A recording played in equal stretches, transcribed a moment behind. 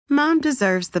Mom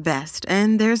deserves the best,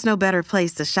 and there's no better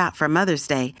place to shop for Mother's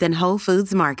Day than Whole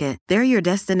Foods Market. They're your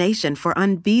destination for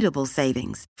unbeatable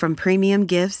savings, from premium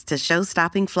gifts to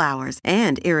show-stopping flowers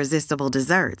and irresistible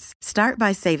desserts. Start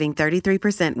by saving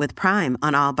 33% with Prime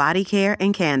on all body care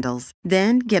and candles.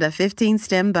 Then get a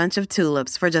 15-stem bunch of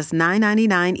tulips for just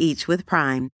 $9.99 each with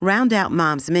Prime. Round out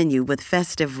Mom's menu with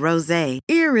festive rosé,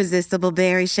 irresistible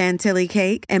berry chantilly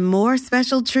cake, and more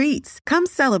special treats. Come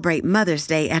celebrate Mother's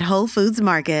Day at Whole Foods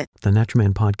Market. The Natural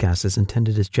Man Podcast is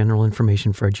intended as general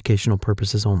information for educational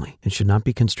purposes only and should not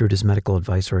be construed as medical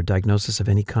advice or a diagnosis of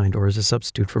any kind or as a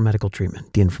substitute for medical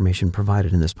treatment. The information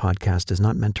provided in this podcast is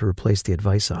not meant to replace the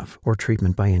advice of or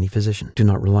treatment by any physician. Do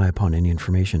not rely upon any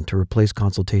information to replace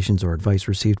consultations or advice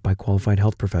received by qualified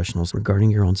health professionals regarding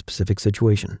your own specific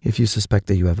situation. If you suspect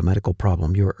that you have a medical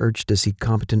problem, you are urged to seek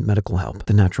competent medical help.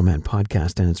 The Natural Man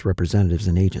Podcast and its representatives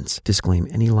and agents disclaim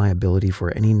any liability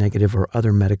for any negative or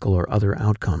other medical or other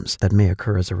outcomes that may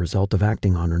occur as a result of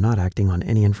acting on or not acting on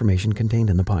any information contained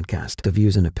in the podcast. The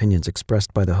views and opinions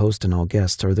expressed by the host and all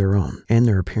guests are their own, and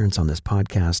their appearance on this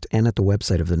podcast and at the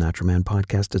website of the Natural Man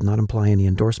Podcast does not imply any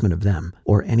endorsement of them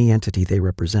or any entity they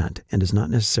represent and does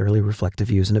not necessarily reflect the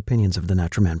views and opinions of the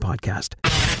Natural Man Podcast.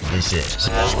 This is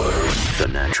the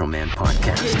Natural Man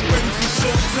Podcast.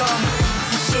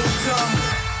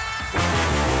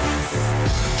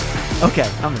 Okay,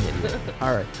 I'm an idiot.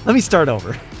 All right, let me start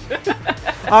over.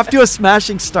 Off to a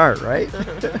smashing start, right?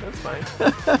 That's fine.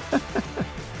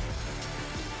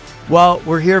 Well,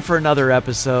 we're here for another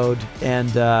episode, and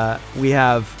we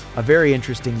have a very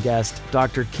interesting guest,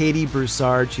 Dr. Katie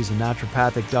Brussard. She's a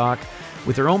naturopathic doc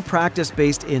with her own practice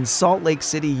based in Salt Lake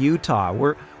City, Utah.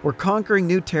 We're conquering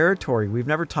new territory. We've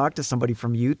never talked to somebody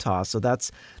from Utah, so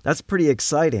that's pretty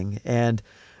exciting. And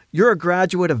you're a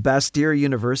graduate of Bastyr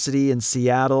University in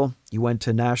Seattle. You went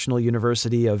to National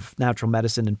University of Natural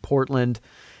Medicine in Portland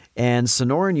and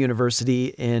Sonoran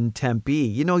University in Tempe.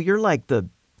 You know, you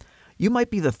might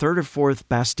be the third or fourth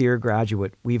Bastyr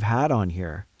graduate we've had on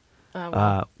here,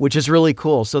 which is really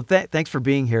cool. So thanks for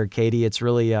being here, Katie. It's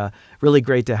really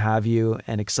great to have you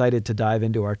and excited to dive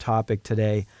into our topic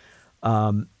today.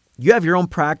 You have your own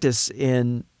practice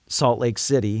in Salt Lake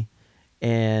City,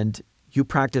 and you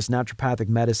practice naturopathic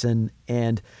medicine,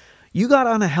 and you got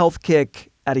on a health kick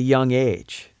at a young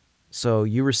age. So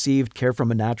you received care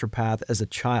from a naturopath as a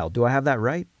child. Do I have that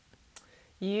right?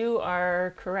 You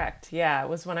are correct. Yeah, it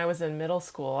was when I was in middle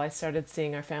school. I started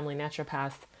seeing our family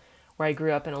naturopath where I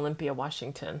grew up in Olympia,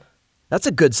 Washington. That's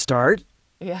a good start.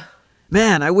 Yeah.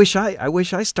 Man, I wish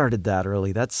I started that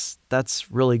early. That's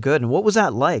really good. And what was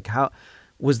that like? How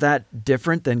was that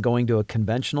different than going to a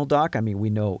conventional doc? I mean, we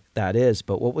know that is,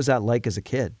 but what was that like as a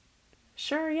kid?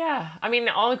 Sure, yeah. I mean,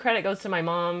 all the credit goes to my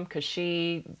mom because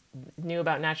she knew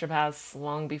about naturopaths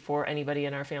long before anybody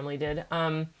in our family did.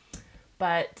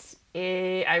 But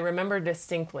I remember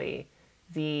distinctly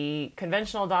the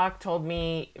conventional doc told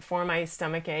me for my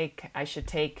stomach ache,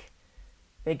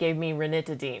 they gave me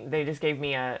ranitidine. They just gave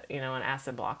me an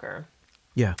acid blocker.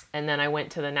 Yeah. And then I went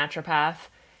to the naturopath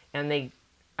and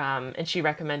and she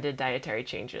recommended dietary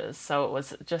changes. So it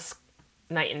was just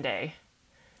night and day.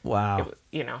 Wow.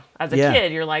 As a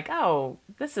kid, you're like, oh,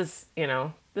 this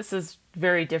is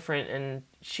very different. And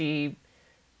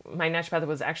my naturopath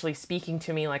was actually speaking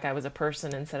to me like I was a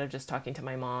person instead of just talking to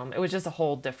my mom. It was just a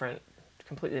whole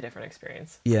completely different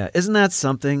experience. Yeah. Isn't that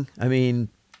something? I mean,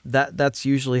 that's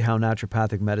usually how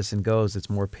naturopathic medicine goes. It's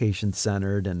more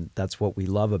patient-centered, and that's what we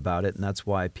love about it. And that's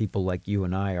why people like you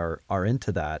and I are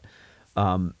into that.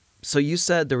 So you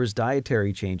said there was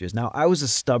dietary changes. Now, I was a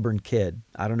stubborn kid.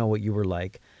 I don't know what you were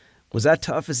like. Was that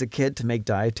tough as a kid to make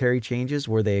dietary changes?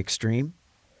 Were they extreme?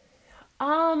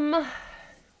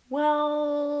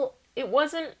 Well, it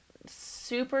wasn't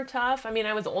super tough. I mean,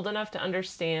 I was old enough to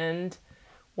understand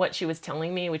what she was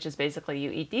telling me, which is basically you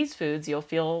eat these foods, you'll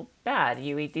feel bad.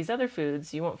 You eat these other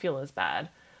foods, you won't feel as bad.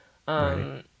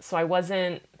 Right. So I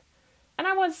wasn't, and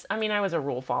I was a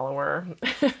rule follower.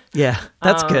 Yeah,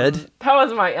 that's good. That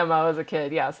was my MO as a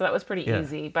kid. Yeah. So that was pretty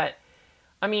easy, but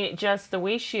I mean, just the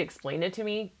way she explained it to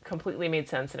me completely made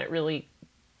sense. And it really,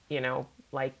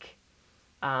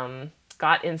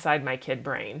 got inside my kid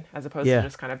brain as opposed to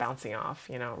just kind of bouncing off,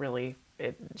 really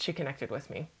she connected with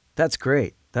me. That's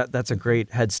great. That's a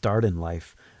great head start in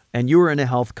life. And you were in a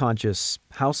health conscious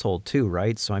household too,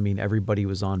 right? So, I mean, everybody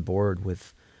was on board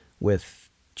with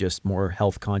just more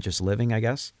health conscious living, I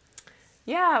guess.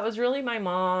 Yeah, it was really my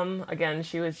mom. Again,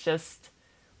 she was just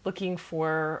looking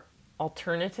for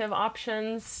alternative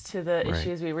options to the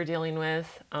issues we were dealing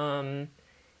with. And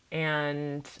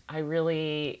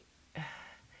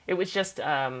it was just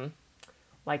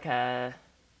like a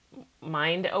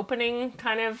mind opening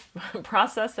kind of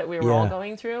process that we were all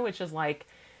going through, which is like,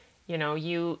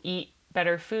 you eat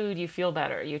better food, you feel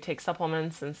better. You take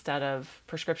supplements instead of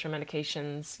prescription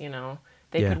medications,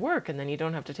 they could work, and then you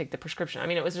don't have to take the prescription. I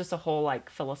mean, it was just a whole like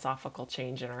philosophical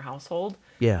change in our household.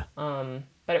 Yeah.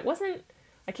 But it wasn't,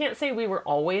 I can't say we were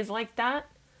always like that.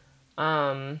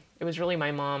 It was really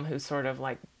my mom who sort of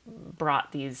like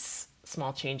brought these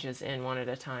small changes in one at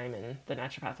a time, and the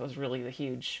naturopath was really the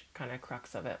huge kind of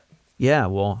crux of it. Yeah,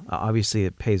 well, obviously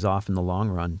it pays off in the long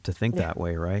run to think that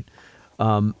way, right?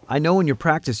 I know in your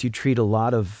practice you treat a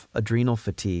lot of adrenal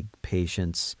fatigue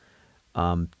patients.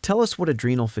 Tell us what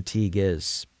adrenal fatigue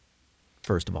is,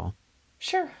 first of all.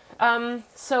 Sure.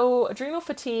 So adrenal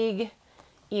fatigue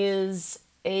is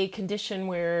a condition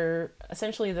where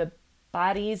essentially the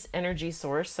body's energy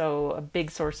source, so a big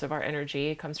source of our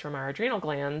energy comes from our adrenal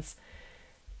glands,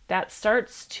 that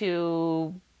starts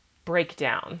to break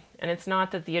down. And it's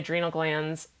not that the adrenal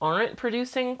glands aren't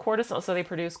producing cortisol. So they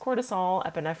produce cortisol,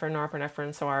 epinephrine,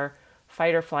 norepinephrine, so our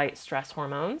fight or flight stress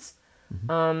hormones.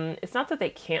 It's not that they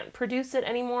can't produce it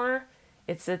anymore.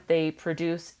 It's that they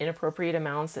produce inappropriate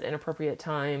amounts at inappropriate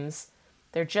times.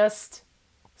 They're just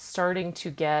starting to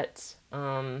get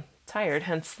tired,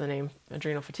 hence the name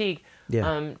adrenal fatigue.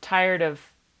 Tired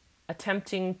of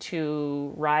attempting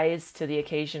to rise to the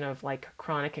occasion of like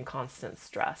chronic and constant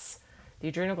stress. The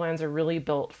adrenal glands are really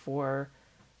built for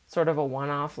sort of a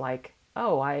one-off, like,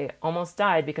 oh, I almost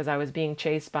died because I was being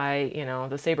chased by,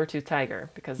 the saber-toothed tiger,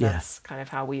 because that's kind of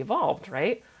how we evolved,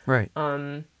 right? Right.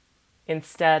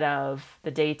 Instead of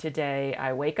the day-to-day,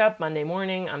 I wake up Monday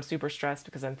morning, I'm super stressed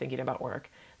because I'm thinking about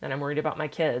work. Then I'm worried about my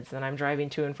kids. Then I'm driving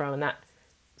to and from, and that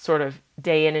sort of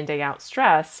day in and day out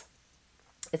stress,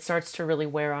 it starts to really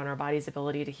wear on our body's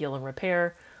ability to heal and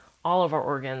repair all of our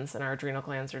organs, and our adrenal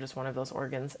glands are just one of those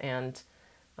organs, and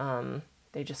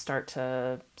they just start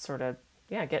to sort of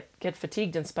get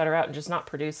fatigued and sputter out and just not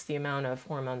produce the amount of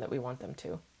hormone that we want them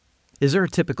to. Is there a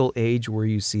typical age where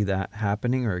you see that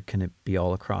happening, or can it be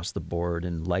all across the board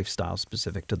and lifestyle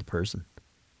specific to the person?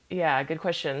 Yeah, good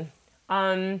question.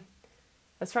 As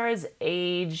far as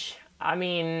age, I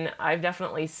mean, I've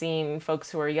definitely seen folks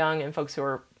who are young and folks who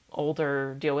are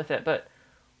older deal with it, but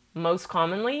most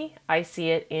commonly I see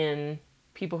it in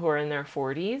people who are in their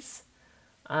 40s.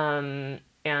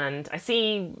 And I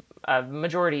see a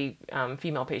majority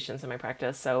female patients in my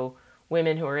practice, so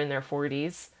women who are in their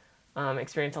 40s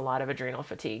experience a lot of adrenal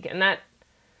fatigue. And that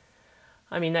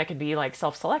could be like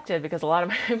self-selected, because a lot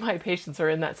of my patients are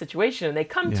in that situation and they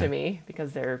come to me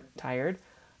because they're tired.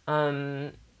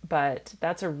 But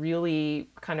that's a really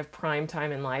kind of prime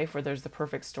time in life where there's the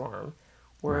perfect storm.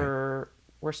 We're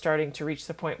starting to reach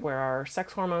the point where our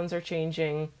sex hormones are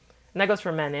changing, and that goes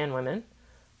for men and women.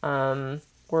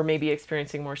 We're maybe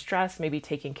experiencing more stress, maybe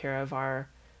taking care of our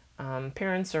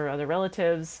parents or other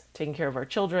relatives, taking care of our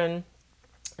children,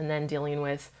 and then dealing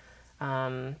with,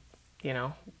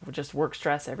 just work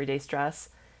stress, everyday stress.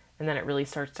 And then it really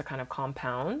starts to kind of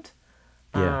compound.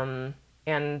 And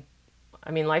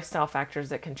I mean, lifestyle factors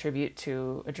that contribute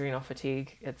to adrenal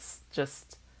fatigue, it's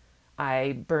just,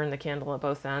 I burn the candle at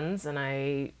both ends, and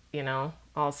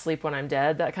I'll sleep when I'm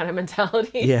dead, that kind of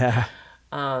mentality. Yeah.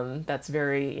 That's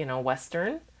very,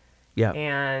 Western. Yeah.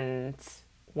 And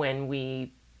when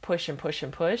we push and push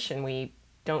and push and we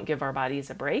don't give our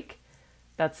bodies a break,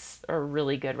 that's a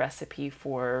really good recipe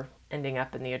for ending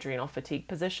up in the adrenal fatigue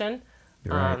position.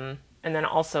 Right. And then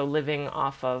also living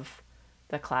off of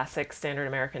the classic standard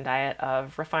American diet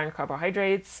of refined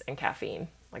carbohydrates and caffeine,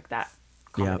 like that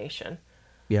combination.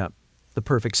 Yeah. The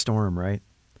perfect storm, right?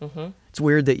 Mm-hmm. It's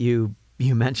weird that you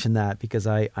mentioned that, because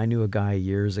I knew a guy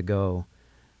years ago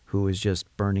who was just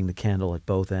burning the candle at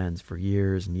both ends for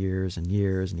years and years and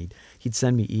years. And he'd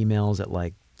send me emails at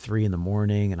like 3 a.m.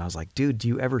 and I was like, dude, do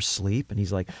you ever sleep? And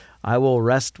he's like, I will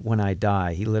rest when I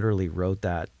die. He literally wrote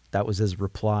that. That was his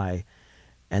reply.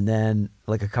 And then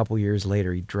like a couple years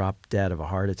later, he dropped dead of a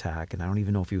heart attack. And I don't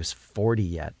even know if he was 40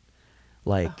 yet.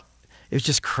 Like, it was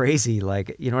just crazy.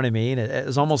 Like, you know what I mean? It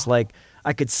was almost like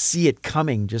I could see it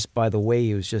coming just by the way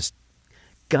he was just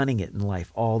gunning it in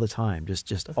life all the time,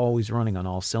 just always running on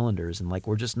all cylinders. And like,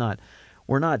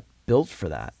 we're not built for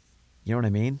that. You know what I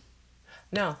mean?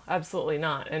 No, absolutely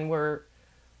not. And we're,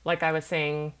 like I was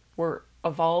saying, we're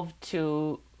evolved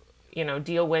to,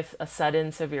 deal with a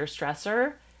sudden severe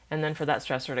stressor, and then for that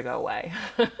stressor to go away.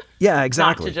 Yeah,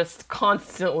 exactly. Not to just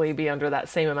constantly be under that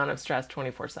same amount of stress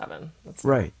 24/7. That's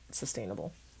right. Not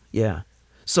sustainable. Yeah.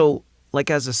 So like,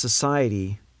 as a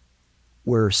society,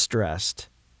 we're stressed.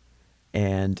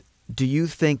 And do you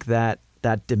think that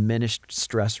diminished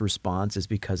stress response is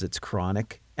because it's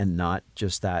chronic? and not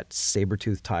just that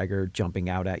saber-toothed tiger jumping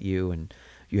out at you and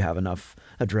you have enough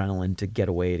adrenaline to get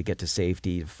away, to get to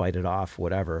safety, to fight it off,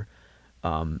 whatever.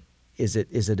 Is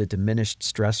it a diminished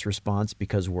stress response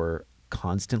because we're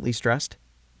constantly stressed?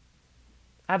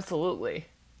 Absolutely.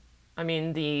 I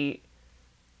mean, the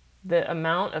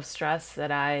amount of stress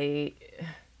that I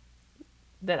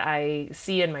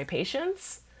see in my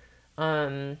patients,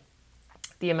 the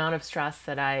amount of stress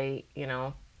that that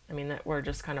we're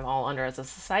just kind of all under as a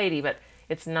society, but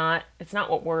it's not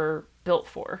what we're built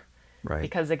for. Right.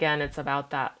 Because again, it's about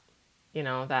that,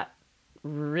 that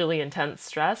really intense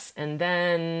stress, and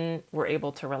then we're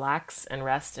able to relax and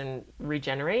rest and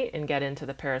regenerate and get into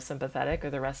the parasympathetic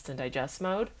or the rest and digest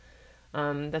mode.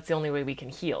 That's the only way we can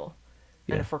heal.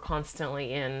 Yeah. And if we're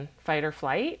constantly in fight or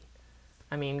flight,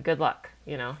 I mean, good luck.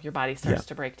 Your body starts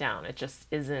to break down. It just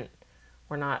isn't,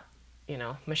 we're not,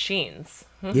 machines.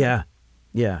 Yeah.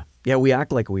 We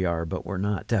act like we are, but we're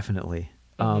not, definitely.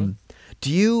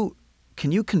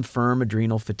 Can you confirm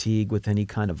adrenal fatigue with any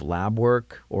kind of lab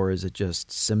work, or is it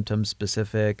just symptom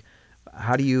specific?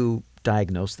 How do you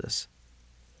diagnose this?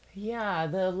 Yeah,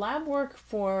 the lab work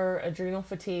for adrenal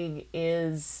fatigue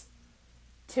is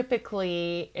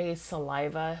typically a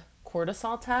saliva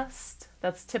cortisol test.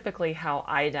 That's typically how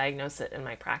I diagnose it in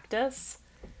my practice.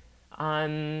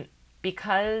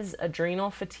 Because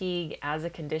adrenal fatigue as a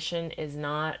condition is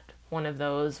not one of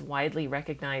those widely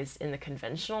recognized in the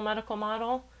conventional medical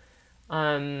model,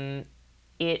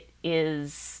 it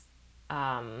is,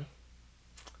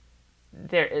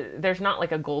 there's not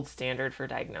like a gold standard for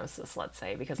diagnosis, let's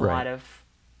say, because a lot of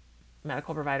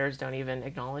medical providers don't even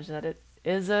acknowledge that it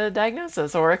is a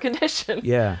diagnosis or a condition.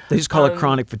 Yeah. They just call it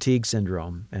chronic fatigue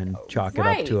syndrome and chalk it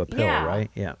up to a pill, right?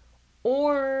 Yeah.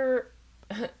 Or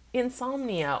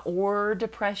insomnia or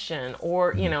depression,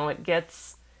 or, it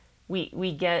gets,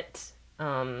 we get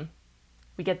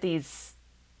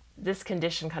this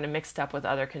condition kind of mixed up with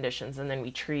other conditions, and then we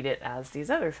treat it as these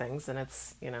other things, and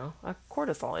it's, a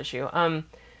cortisol issue.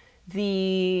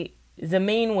 The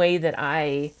main way that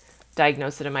I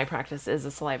diagnose it in my practice is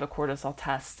a saliva cortisol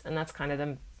test, and that's kind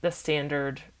of the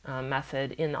standard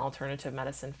method in the alternative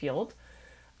medicine field.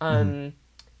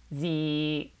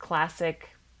 The classic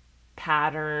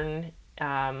pattern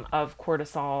of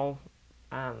cortisol,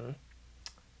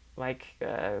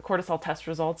 cortisol test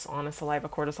results on a saliva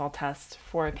cortisol test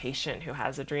for a patient who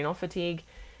has adrenal fatigue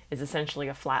is essentially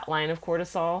a flat line of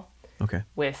cortisol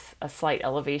with a slight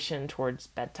elevation towards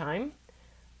bedtime.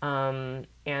 And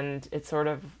it's sort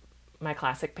of my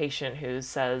classic patient who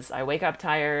says, I wake up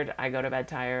tired, I go to bed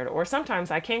tired, or sometimes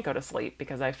I can't go to sleep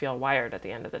because I feel wired at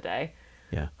the end of the day.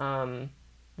 Yeah.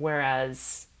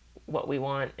 Whereas what we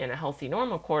want in a healthy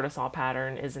normal cortisol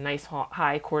pattern is a nice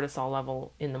high cortisol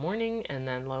level in the morning and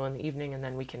then low in the evening, and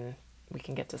then we can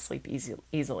get to sleep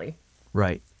easily.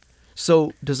 Right.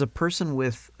 So does a person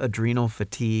with adrenal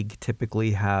fatigue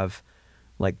typically have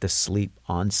like the sleep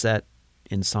onset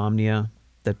insomnia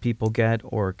that people get,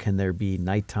 or can there be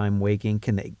nighttime waking?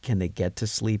 Can they get to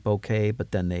sleep okay,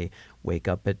 but then they wake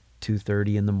up at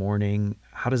 2:30 in the morning?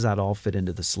 How does that all fit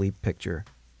into the sleep picture?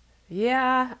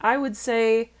 Yeah, I would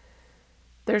say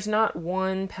there's not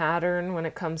one pattern when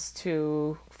it comes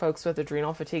to folks with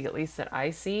adrenal fatigue, at least that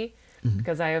I see,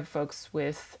 because I have folks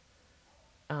with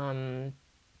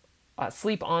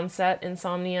sleep onset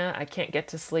insomnia. I can't get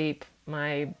to sleep.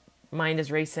 My mind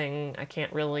is racing. I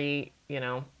can't really,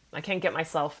 I can't get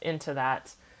myself into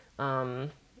that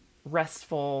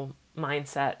restful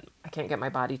mindset. I can't get my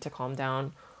body to calm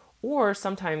down. Or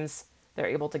sometimes they're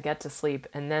able to get to sleep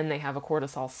and then they have a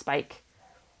cortisol spike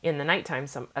in the nighttime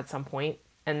at some point,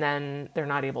 and then they're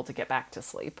not able to get back to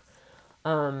sleep.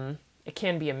 It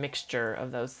can be a mixture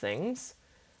of those things,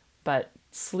 but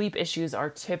sleep issues are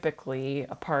typically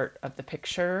a part of the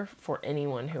picture for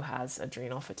anyone who has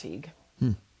adrenal fatigue.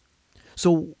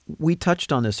 So we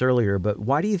touched on this earlier, but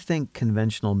why do you think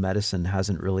conventional medicine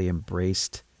hasn't really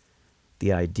embraced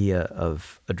the idea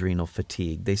of adrenal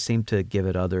fatigue? They seem to give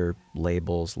it other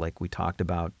labels, like we talked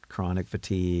about chronic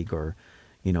fatigue or,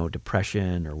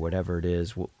 depression or whatever it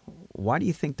is. Why do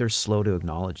you think they're slow to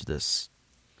acknowledge this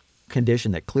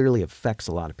condition that clearly affects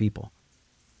a lot of people?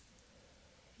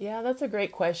 Yeah, that's a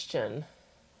great question.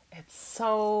 It's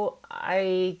so,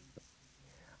 I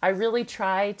really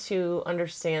try to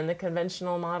understand the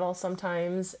conventional model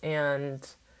sometimes, and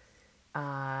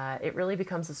it really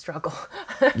becomes a struggle.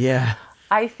 Yeah.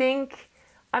 I think,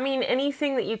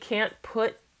 anything that you can't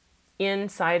put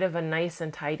inside of a nice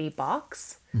and tidy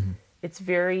box, it's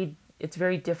very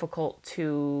difficult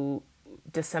to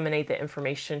disseminate the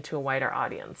information to a wider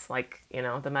audience, like,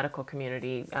 the medical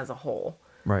community as a whole.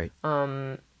 Right.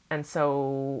 And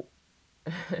so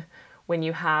when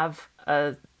you have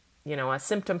a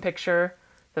symptom picture,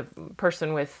 the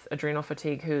person with adrenal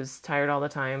fatigue who's tired all the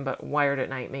time but wired at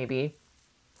night maybe,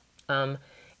 and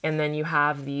then you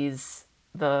have the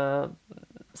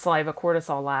saliva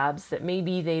cortisol labs that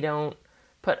maybe they don't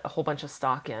put a whole bunch of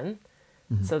stock in.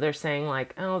 So they're saying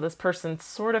like, oh, this person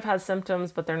sort of has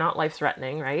symptoms, but they're not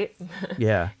life-threatening, right?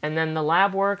 Yeah. And then the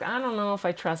lab work, I don't know if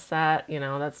I trust that.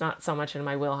 That's not so much in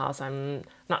my wheelhouse. I'm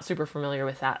not super familiar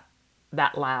with that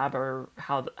lab or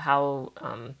how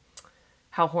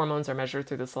hormones are measured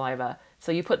through the saliva.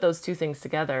 So you put those two things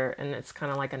together, and it's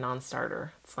kind of like a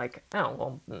non-starter. It's like,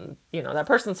 oh, well, that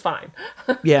person's fine.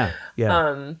 Yeah.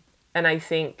 Yeah. And I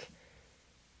think,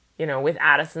 with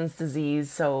Addison's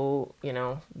disease, so,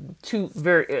 two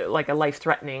very, like a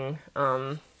life-threatening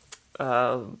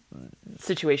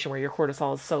situation where your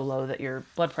cortisol is so low that your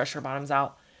blood pressure bottoms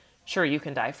out, sure, you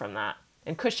can die from that.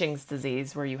 And Cushing's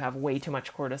disease, where you have way too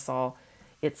much cortisol,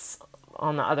 it's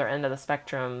on the other end of the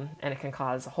spectrum, and it can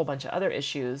cause a whole bunch of other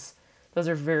issues. Those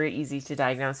are very easy to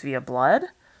diagnose via blood.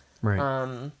 Right.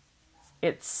 I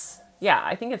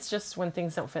think it's just when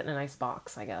things don't fit in a nice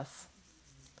box, I guess.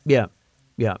 Yeah.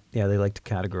 Yeah. Yeah. They like to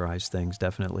categorize things,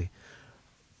 definitely.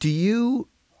 Do you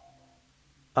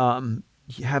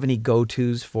have any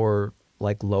go-tos for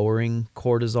like lowering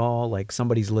cortisol? Like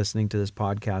somebody's listening to this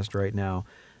podcast right now,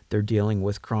 they're dealing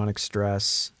with chronic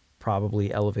stress,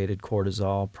 probably elevated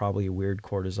cortisol, probably weird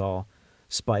cortisol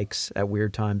spikes at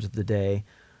weird times of the day.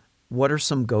 What are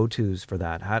some go-tos for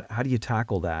that? How do you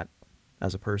tackle that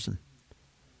as a person?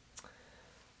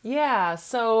 Yeah,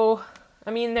 so,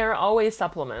 there are always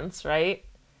supplements, right?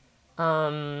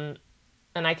 And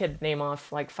I could name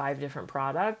off like 5 different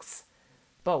products.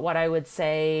 But what I would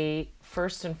say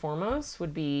first and foremost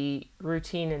would be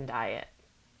routine and diet.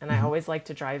 And I always like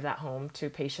to drive that home to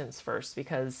patients first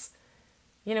because,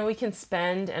 we can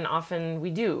spend, and often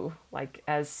we do, like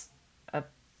as a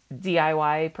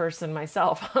DIY person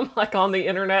myself, I'm like on the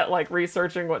internet, like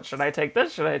researching should I take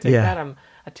this? Should I take that? I'm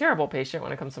a terrible patient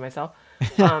when it comes to myself.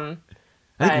 I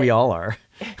think we all are.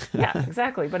 Yeah,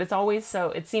 exactly. But it's always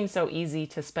it seems so easy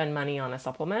to spend money on a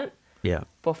supplement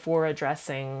before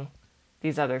addressing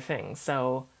these other things.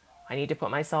 So I need to put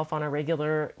myself on a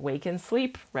regular wake and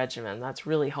sleep regimen. That's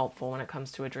really helpful when it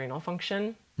comes to adrenal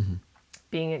function.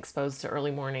 Being exposed to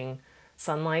early morning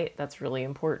sunlight, that's really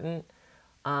important.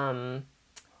 And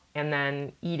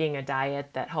then eating a diet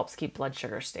that helps keep blood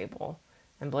sugar stable.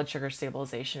 And blood sugar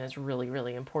stabilization is really,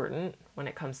 really important when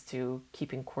it comes to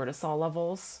keeping cortisol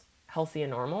levels healthy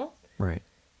and normal. Right.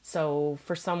 So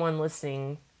for someone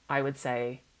listening, I would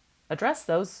say address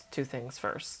those 2 things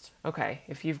first. Okay,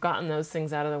 if you've gotten those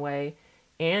things out of the way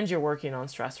and you're working on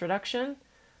stress reduction,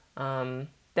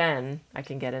 then I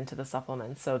can get into the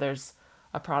supplements. So there's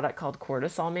a product called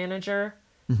Cortisol Manager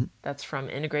that's from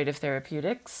Integrative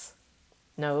Therapeutics.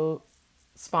 No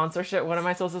sponsorship. What am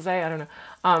I supposed to say? I don't know.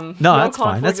 No, that's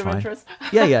fine. That's fine. Interest.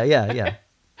 Yeah.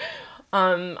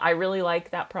 I really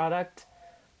like that product.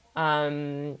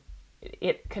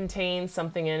 It contains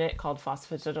something in it called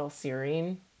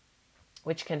phosphatidylserine,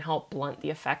 which can help blunt the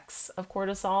effects of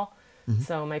cortisol.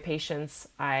 So my patients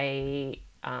I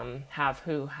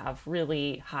who have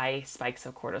really high spikes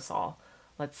of cortisol,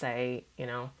 let's say,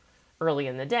 early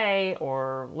in the day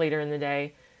or later in the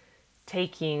day,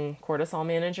 taking Cortisol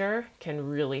Manager can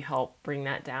really help bring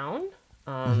that down.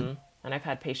 And I've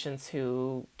had patients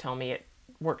who tell me it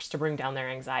works to bring down their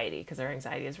anxiety because their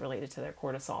anxiety is related to their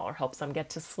cortisol, or helps them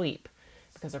get to sleep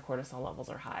because their cortisol levels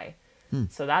are high.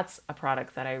 So that's a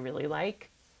product that I really like.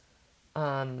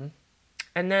 And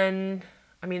then,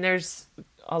 there's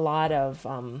a lot of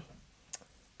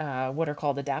what are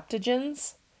called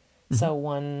adaptogens. So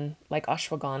one like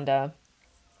ashwagandha,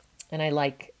 and I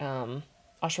like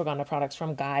ashwagandha products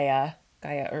from Gaia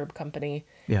Herb Company.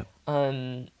 Yeah.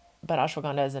 But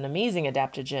ashwagandha is an amazing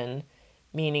adaptogen,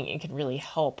 meaning it can really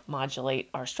help modulate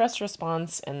our stress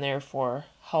response and therefore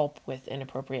help with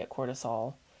inappropriate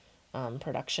cortisol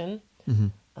production.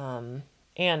 And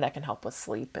that can help with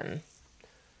sleep and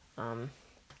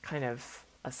kind of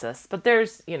assist. But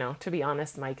there's, to be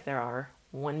honest, Mike, there are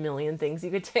 1 million things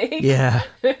you could take. Yeah.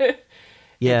 It's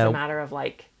a matter of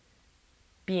like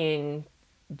being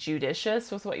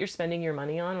judicious with what you're spending your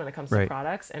money on when it comes to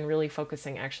products, and really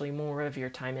focusing actually more of your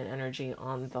time and energy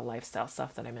on the lifestyle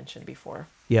stuff that I mentioned before.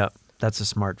 Yeah, that's a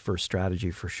smart first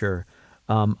strategy for sure.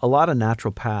 A lot of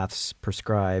naturopaths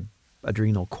prescribe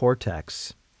adrenal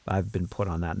cortex. I've been put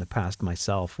on that in the past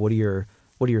myself. What are your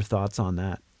thoughts on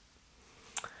that?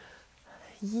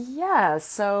 Yeah,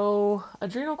 so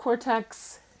adrenal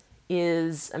cortex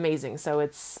is amazing. So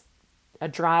it's a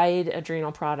dried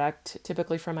adrenal product,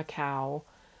 typically from a cow.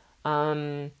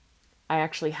 I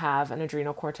actually have an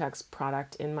adrenal cortex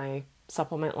product in my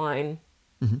supplement line.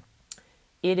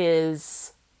 It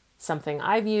is something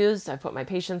I've used, I've put my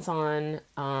patients on.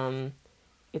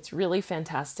 It's really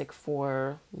fantastic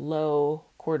for low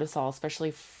cortisol,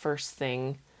 especially first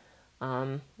thing,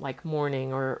 like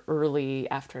morning or early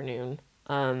afternoon.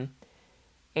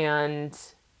 And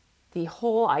the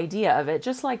whole idea of it,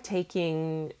 just like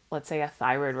taking, let's say, a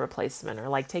thyroid replacement, or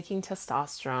like taking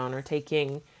testosterone or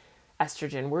taking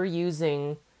estrogen, we're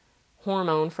using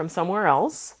hormone from somewhere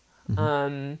else.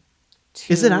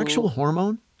 Is it actual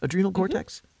hormone, adrenal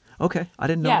cortex? Okay, I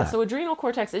didn't know Yeah, that. so adrenal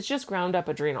cortex, it's just ground up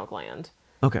adrenal gland.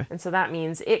 Okay, And so that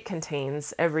means it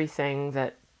contains everything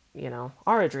that,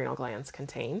 our adrenal glands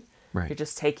contain. right. You're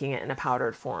just taking it in a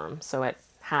powdered form. So it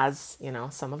has,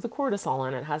 some of the cortisol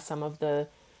in it, has some of the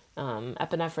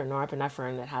epinephrine,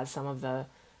 norepinephrine, it has some of the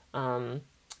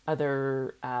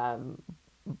other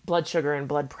blood sugar and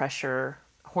blood pressure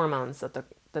hormones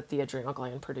that the adrenal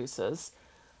gland produces.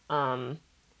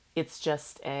 It's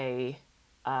just a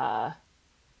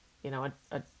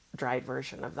dried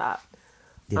version of that.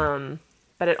 Yeah.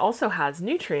 But it also has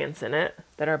nutrients in it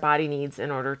that our body needs in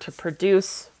order to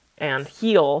produce and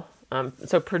heal.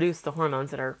 So produce the hormones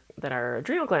that our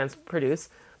adrenal glands produce,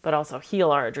 but also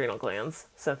heal our adrenal glands.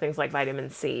 So things like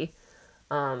vitamin C.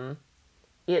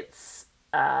 It's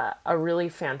a really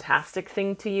fantastic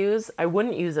thing to use. I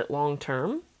wouldn't use it long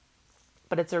term,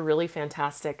 but it's a really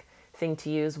fantastic thing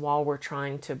to use while we're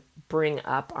trying to bring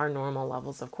up our normal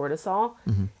levels of cortisol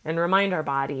and remind our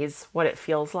bodies what it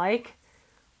feels like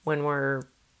when we're,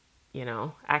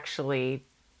 actually,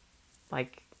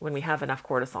 like when we have enough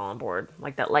cortisol on board,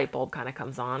 like that light bulb kind of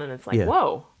comes on and it's like, Yeah.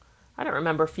 whoa, I don't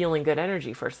remember feeling good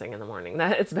energy first thing in the morning.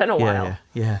 It's been a while.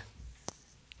 Yeah.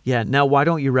 Now, why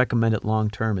don't you recommend it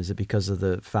long term? Is it because of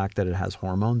the fact that it has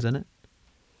hormones in it?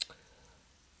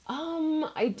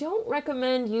 I don't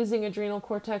recommend using adrenal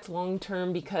cortex long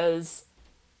term because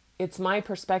it's my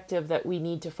perspective that we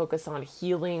need to focus on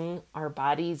healing our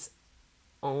body's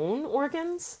own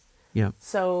organs. Yeah.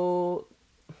 So,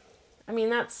 I mean,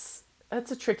 that's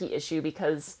a tricky issue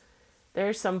because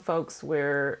there's some folks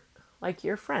where, like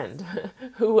your friend,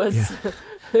 who was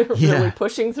really Yeah.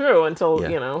 pushing through until,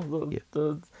 Yeah.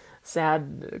 the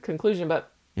sad conclusion.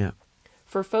 But Yeah.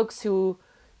 for folks who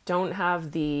don't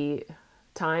have the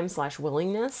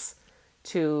time/willingness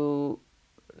to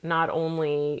not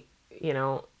only,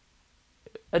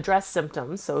 address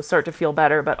symptoms, so start to feel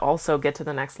better, but also get to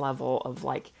the next level of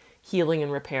like healing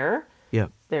and repair. Yeah.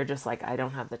 They're just like, I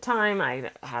don't have the time.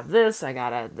 I have this. I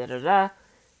gotta da da da.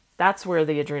 That's where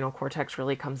the adrenal cortex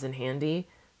really comes in handy.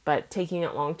 But taking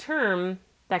it long term,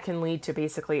 that can lead to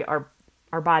basically our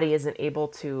body isn't able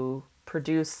to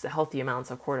produce the healthy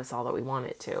amounts of cortisol that we want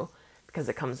it to, because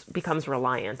it becomes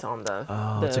reliant on the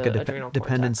It's like a adrenal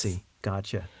dependency. cortex.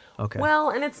 Gotcha. Okay. Well,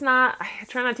 and it's not. I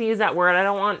try not to use that word. I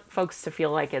don't want folks to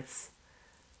feel like it's,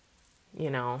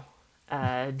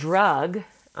 a drug.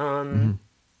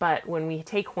 But when we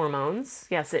take hormones,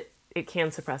 yes, it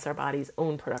can suppress our body's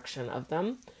own production of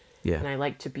them. Yeah. And I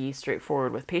like to be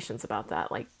straightforward with patients about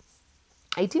that. Like,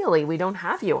 ideally, we don't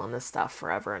have you on this stuff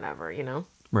forever and ever,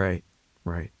 Right.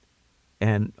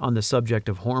 And on the subject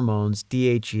of hormones,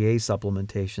 DHEA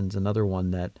supplementation's another one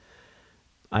that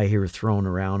I hear thrown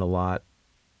around a lot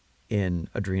in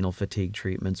adrenal fatigue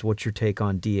treatments. What's your take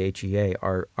on DHEA?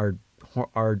 Our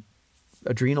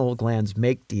adrenal glands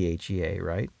make DHEA,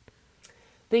 right?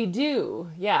 They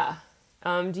do, yeah.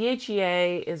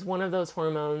 DHEA is one of those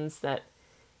hormones that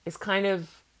is kind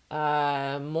of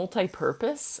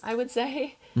multi-purpose, I would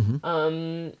say,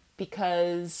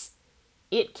 because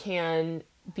it can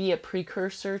be a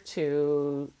precursor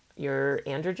to your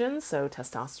androgens, so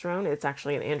testosterone. It's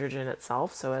actually an androgen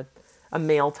itself, so a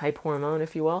male type hormone,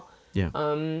 if you will. Yeah.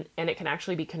 And it can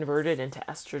actually be converted into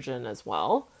estrogen as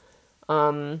well.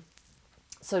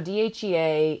 So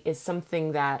DHEA is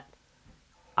something that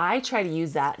I try to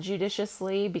use that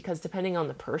judiciously, because depending on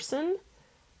the person,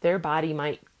 their body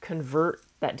might convert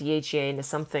that DHEA into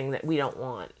something that we don't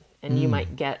want. And you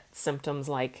might get symptoms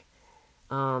like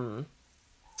PMS.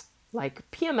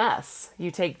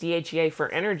 You take DHEA for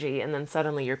energy and then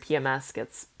suddenly your PMS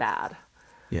gets bad.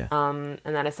 Yeah. And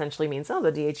that essentially means,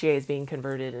 the DHEA is being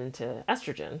converted into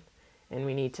estrogen. And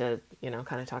we need to,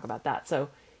 kind of talk about that. So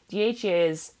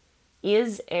DHEA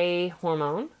is a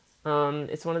hormone.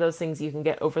 It's one of those things you can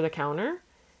get over the counter.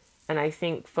 And I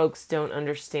think folks don't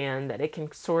understand that it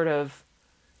can sort of,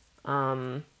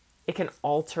 it can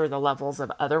alter the levels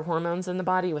of other hormones in the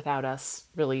body without us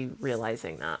really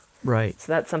realizing that. Right.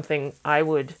 So that's something I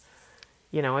would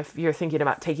if you're thinking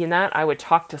about taking that, I would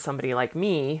talk to somebody like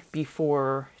me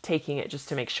before taking it just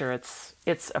to make sure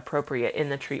it's appropriate in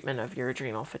the treatment of your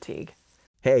adrenal fatigue.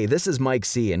 Hey, this is Mike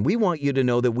C., and we want you to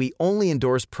know that we only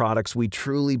endorse products we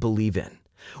truly believe in.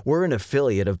 We're an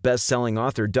affiliate of best-selling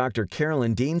author Dr.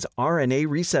 Carolyn Dean's RNA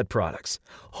Reset products,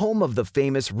 home of the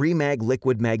famous Remag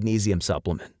Liquid Magnesium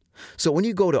Supplement. So when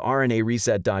you go to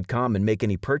RNAreset.com and make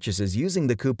any purchases using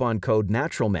the coupon code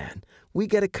NATURALMAN, we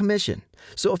get a commission.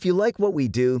 So if you like what we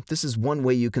do, this is one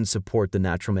way you can support the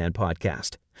Natural Man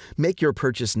podcast. Make your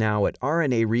purchase now at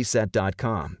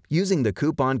RNAreset.com using the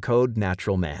coupon code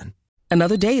NATURALMAN.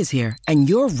 Another day is here, and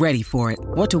you're ready for it.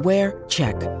 What to wear?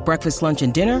 Check. Breakfast, lunch,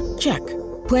 and dinner? Check.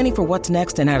 Planning for what's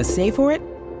next and how to save for it?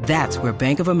 That's where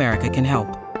Bank of America can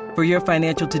help. For your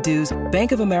financial to-dos,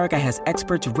 Bank of America has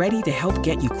experts ready to help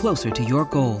get you closer to your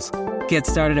goals. Get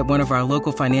started at one of our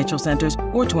local financial centers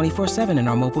or 24/7 in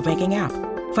our mobile banking app.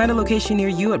 Find a location near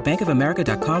you at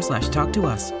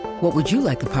bankofamerica.com/talktous. What would you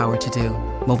like the power to do?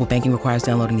 Mobile banking requires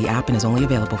downloading the app and is only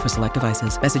available for select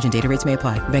devices. Message and data rates may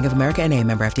apply. Bank of America N.A.,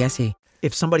 member FDIC.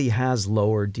 If somebody has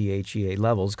lower DHEA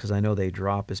levels, because I know they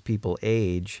drop as people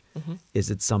age,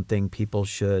 is it something people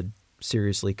should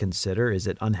seriously consider? Is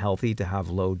it unhealthy to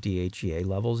have low DHEA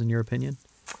levels, in your opinion?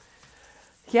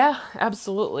 Yeah,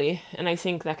 absolutely. And I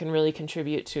think that can really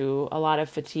contribute to a lot of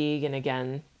fatigue. And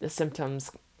again, the symptoms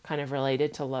kind of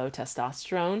related to low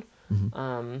testosterone,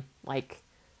 like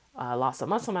loss of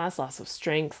muscle mass, loss of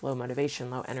strength, low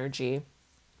motivation, low energy.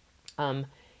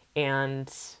 And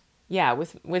yeah,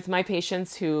 with my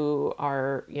patients who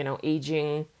are,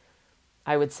 aging,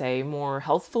 I would say more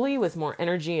healthfully with more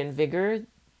energy and vigor,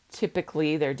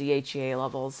 typically their DHEA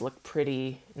levels look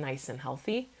pretty nice and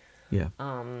healthy. Yeah.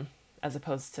 As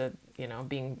opposed to,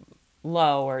 being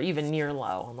low or even near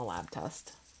low on the lab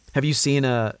test. Have you seen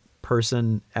a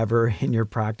person ever in your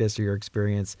practice or your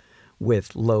experience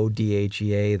with low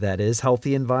DHEA that is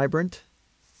healthy and vibrant?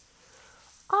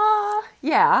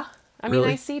 Yeah. I mean,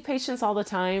 Really? I see patients all the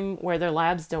time where their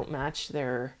labs don't match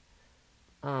their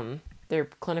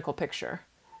clinical picture,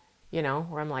 where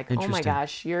I'm like, oh my Interesting.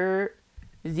 gosh, you're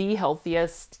the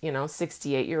healthiest,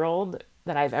 68-year-old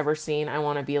that I've ever seen. I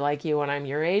want to be like you when I'm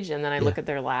your age. And then I look at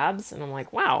their labs and I'm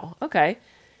like, wow, okay.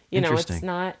 It's Interesting.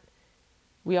 not,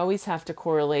 we always have to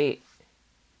correlate.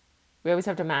 We always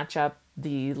have to match up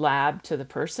the lab to the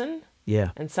person.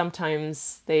 Yeah. And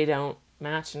sometimes they don't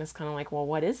match. And it's kind of like, well,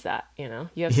 what is that? You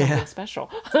have something special.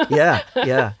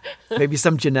 Yeah. Maybe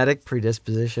some genetic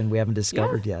predisposition we haven't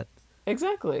discovered yet.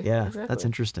 Exactly. Yeah, exactly. that's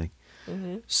interesting.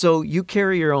 So you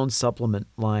carry your own supplement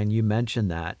line. You mentioned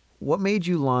that. What made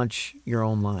you launch your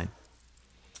own line?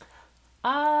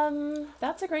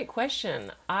 That's a great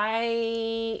question.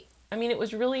 I mean, it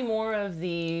was really more of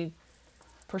the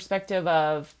perspective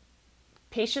of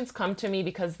patients come to me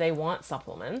because they want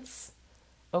supplements.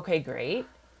 Okay, great.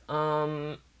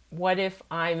 What if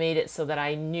I made it so that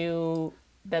I knew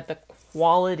that the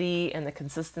quality and the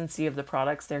consistency of the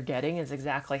products they're getting is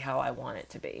exactly how I want it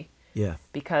to be? Yeah.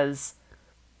 Because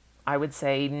I would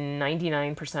say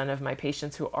 99% of my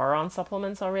patients who are on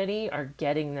supplements already are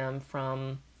getting them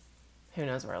from who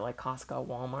knows where, like Costco,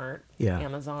 Walmart,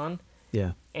 Amazon.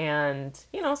 Yeah. And,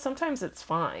 sometimes it's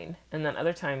fine. And then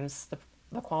other times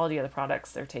the quality of the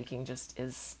products they're taking just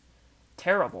is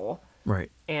terrible.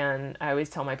 Right. And I always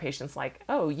tell my patients, like,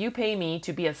 oh, you pay me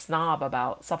to be a snob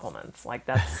about supplements. Like,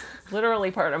 that's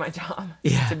literally part of my job,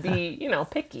 to be,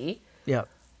 picky. Yeah.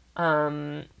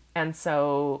 And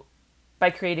so by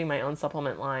creating my own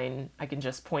supplement line, I can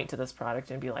just point to this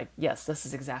product and be like, yes, this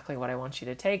is exactly what I want you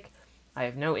to take. I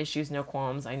have no issues, no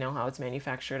qualms. I know how it's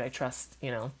manufactured. I trust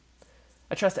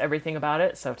everything about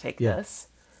it. So take this.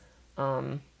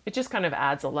 It just kind of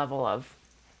adds a level of,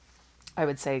 I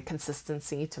would say,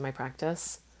 consistency to my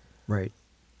practice. Right.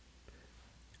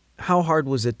 How hard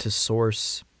was it to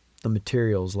source the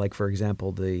materials? Like, for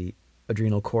example, the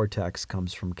adrenal cortex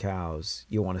comes from cows.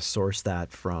 You want to source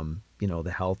that from,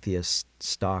 the healthiest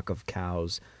stock of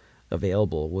cows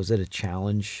available. Was it a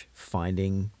challenge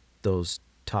finding those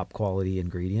top quality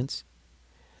ingredients?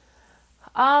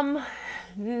 No,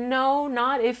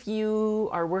 not if you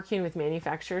are working with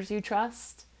manufacturers you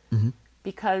trust.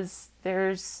 Because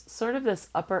there's sort of this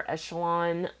upper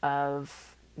echelon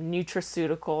of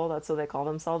nutraceutical, that's what they call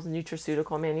themselves,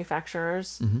 nutraceutical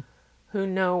manufacturers who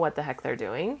know what the heck they're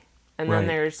doing. And then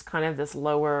there's kind of this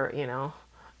lower,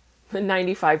 the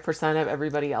 95% of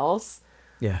everybody else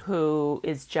who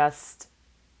is just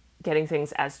getting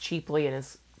things as cheaply and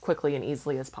as quickly and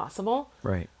easily as possible.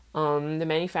 Right. The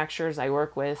manufacturers I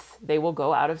work with, they will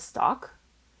go out of stock,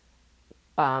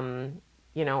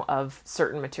 of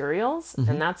certain materials.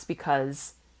 And that's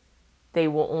because they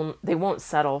won't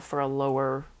settle for a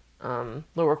lower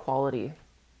quality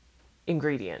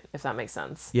ingredient, if that makes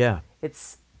sense. Yeah.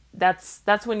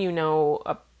 That's when you know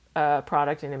a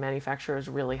product and a manufacturer is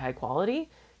really high quality,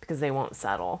 because they won't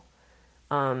settle.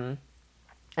 And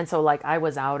so like I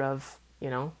was out of,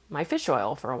 my fish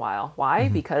oil for a while. Why?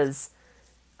 Because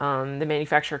the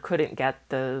manufacturer couldn't get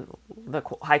the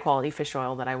high quality fish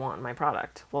oil that I want in my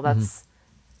product. Well, that's,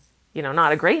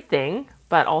 not a great thing,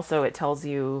 but also it tells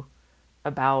you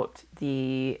about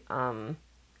the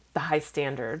high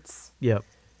standards. Yep.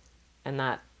 And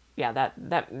that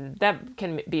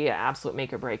can be an absolute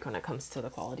make or break when it comes to the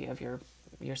quality of your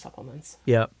supplements.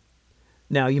 Yep.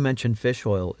 Now you mentioned fish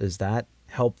oil. Is that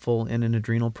helpful in an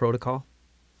adrenal protocol?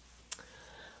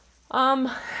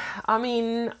 I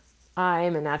mean,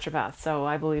 I'm a naturopath, so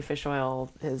I believe fish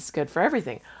oil is good for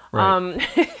everything. Right.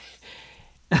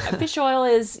 Fish oil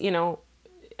is,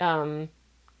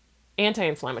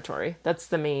 anti-inflammatory. That's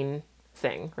the main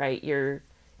thing, right? You're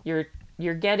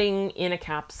getting in a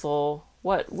capsule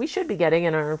what we should be getting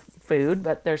in our food,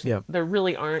 but there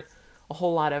really aren't a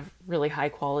whole lot of really high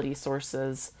quality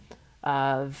sources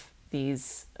of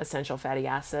these essential fatty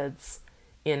acids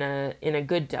in a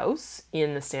good dose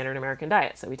in the standard American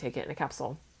diet. So we take it in a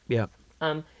capsule. Yeah.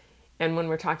 And when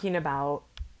we're talking about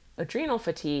adrenal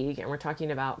fatigue and we're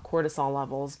talking about cortisol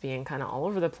levels being kind of all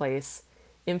over the place,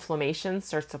 inflammation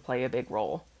starts to play a big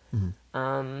role.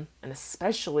 And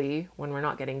especially when we're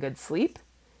not getting good sleep,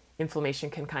 inflammation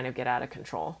can kind of get out of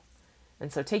control.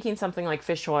 And so taking something like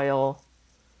fish oil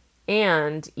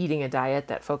and eating a diet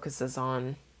that focuses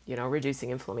on, reducing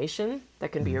inflammation,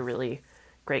 that can be a really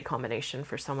great combination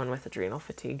for someone with adrenal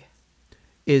fatigue.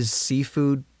 Is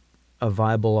seafood a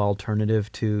viable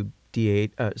alternative to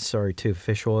to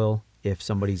fish oil if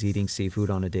somebody's eating seafood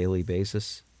on a daily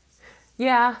basis?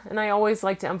 Yeah, and I always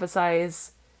like to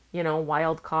emphasize,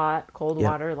 wild caught, cold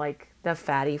water, like the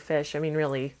fatty fish. I mean,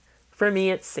 really, for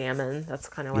me, it's salmon. That's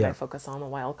kind of what I focus on, the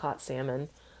wild caught salmon.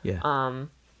 Yeah.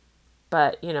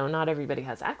 But, not everybody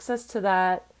has access to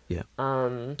that. Yeah.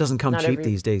 Doesn't come cheap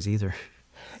these days either.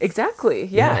 Exactly.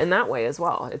 Yeah, in that way as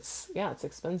well. It's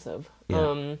expensive.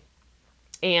 Yeah.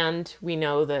 And we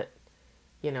know that,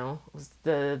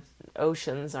 the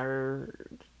oceans are,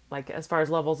 like, as far as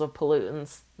levels of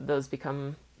pollutants, those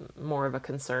become more of a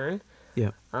concern.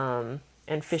 Yeah.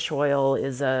 And fish oil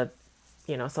is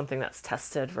something that's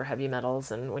tested for heavy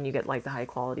metals and when you get like the high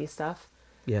quality stuff.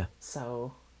 Yeah.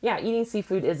 So yeah, eating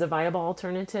seafood is a viable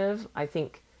alternative. I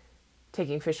think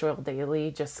taking fish oil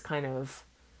daily just kind of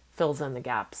fills in the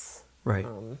gaps. Right.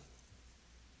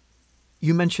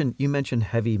 You mentioned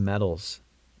heavy metals.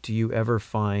 Do you ever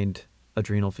find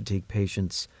adrenal fatigue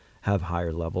patients have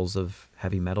higher levels of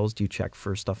heavy metals? Do you check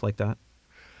for stuff like that?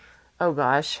 Oh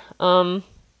gosh.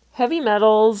 Heavy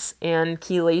metals and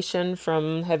chelation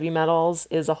from heavy metals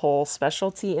is a whole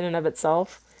specialty in and of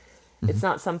itself. It's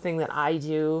not something that I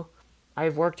do.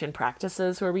 I've worked in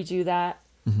practices where we do that.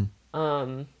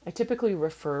 I typically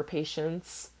refer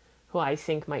patients who I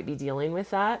think might be dealing with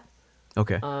that.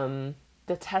 Okay.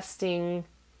 The testing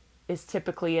is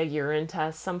typically a urine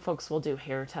test. Some folks will do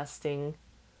hair testing.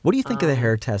 What do you think of the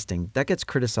hair testing? That gets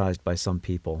criticized by some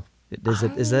people.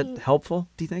 Is that helpful,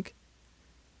 do you think?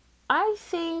 I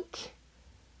think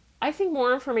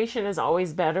more information is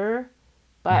always better,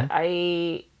 but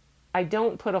I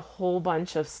don't put a whole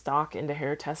bunch of stock into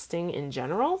hair testing in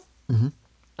general.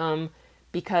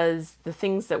 Because the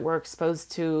things that we're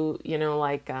exposed to,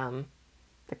 like the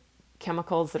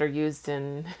chemicals that are used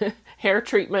in hair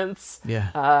treatments,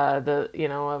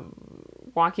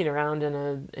 walking around in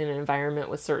an environment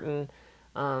with certain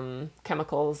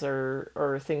chemicals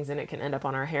or things in it can end up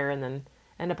on our hair and then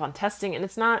end up on testing, and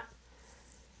it's not.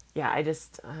 Yeah, I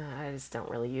just don't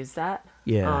really use that.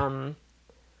 Yeah.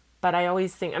 But I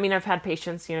always think, I've had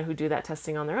patients, who do that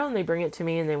testing on their own. They bring it to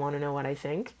me and they want to know what I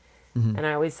think. And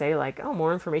I always say like, oh,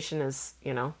 more information is,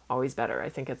 always better. I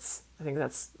think that's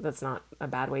not a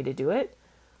bad way to do it.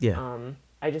 Yeah.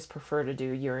 I just prefer to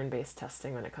do urine-based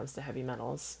testing when it comes to heavy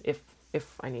metals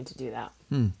if I need to do that.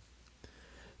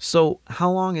 So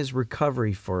how long is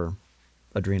recovery for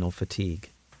adrenal fatigue?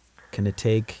 Can it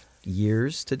take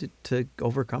years to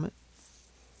overcome it?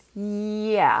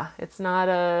 Yeah, it's not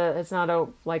a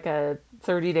like a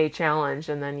 30-day challenge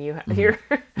and then you're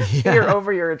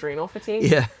over your adrenal fatigue.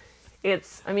 Yeah.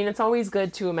 It's always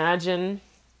good to imagine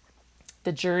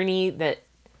the journey that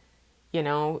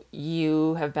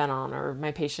you have been on or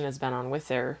my patient has been on with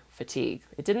their fatigue.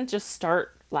 It didn't just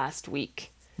start last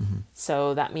week.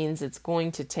 So that means it's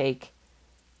going to take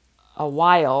a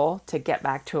while to get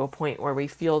back to a point where we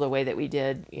feel the way that we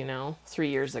did, 3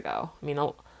 years ago.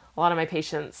 a lot of my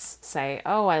patients say,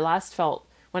 oh,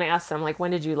 when I ask them, like,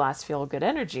 when did you last feel good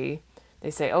energy?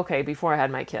 They say, okay, before I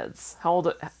had my kids. How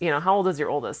old is your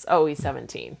oldest? Oh, he's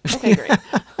 17. Okay, great.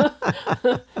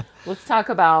 Let's talk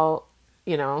about,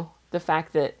 the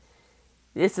fact that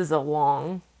this is a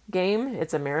long game.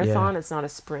 It's a marathon. Yeah. It's not a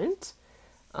sprint.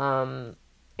 And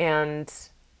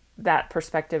that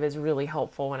perspective is really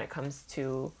helpful when it comes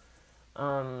to,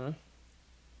 I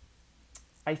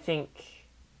think,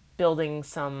 building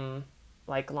some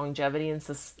like longevity and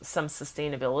some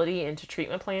sustainability into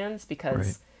treatment plans,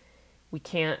 because we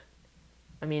can't,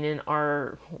 in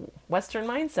our Western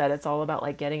mindset, it's all about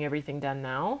like getting everything done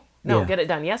now. No, get it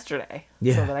done yesterday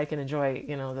so that I can enjoy,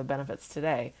 the benefits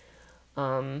today.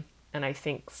 And I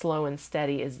think slow and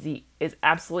steady is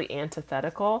absolutely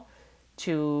antithetical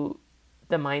to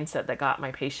the mindset that got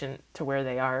my patient to where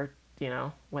they are,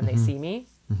 when they see me.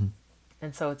 Mm-hmm.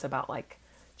 And so it's about like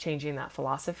changing that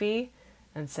philosophy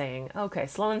and saying, okay,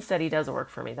 slow and steady does work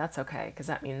for me. That's okay, because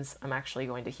that means I'm actually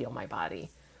going to heal my body.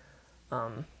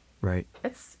 Right.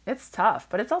 It's tough,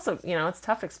 but it's also, it's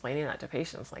tough explaining that to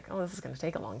patients. Like, oh, this is going to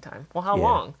take a long time. Well, how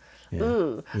long? Yeah.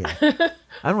 Ooh. Yeah.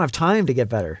 I don't have time to get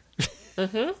better.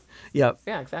 Mm-hmm. Yep.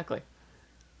 Yeah, exactly.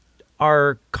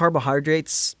 Are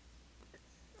carbohydrates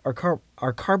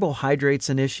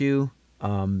an issue?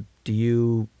 Do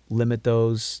you limit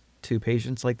those to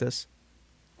patients like this?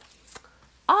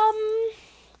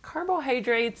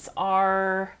 Carbohydrates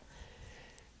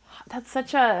that's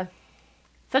such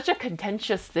a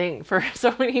contentious thing for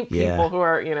so many people who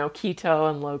are, keto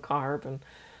and low carb,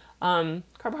 and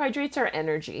carbohydrates are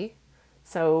energy.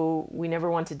 So we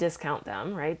never want to discount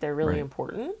them, right? They're really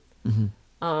important.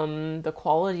 Mm-hmm. The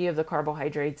quality of the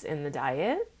carbohydrates in the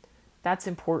diet, that's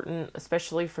important,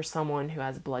 especially for someone who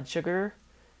has blood sugar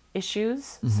issues.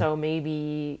 Mm-hmm. So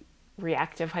maybe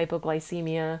reactive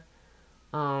hypoglycemia,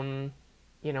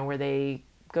 where they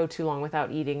go too long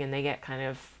without eating and they get kind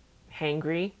of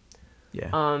hangry.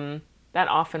 Yeah. That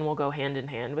often will go hand in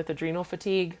hand with adrenal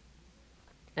fatigue.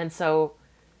 And so,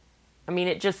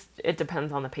 it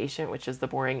depends on the patient, which is the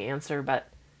boring answer, but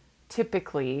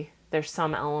typically there's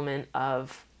some element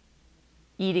of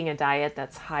eating a diet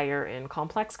that's higher in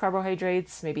complex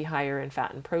carbohydrates, maybe higher in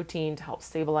fat and protein to help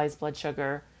stabilize blood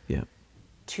sugar,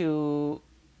 to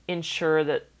ensure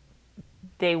that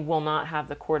they will not have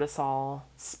the cortisol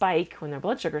spike when their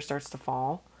blood sugar starts to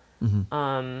fall.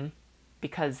 Mm-hmm.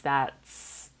 Because that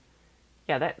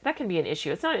can be an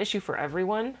issue. It's not an issue for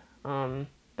everyone,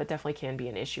 but definitely can be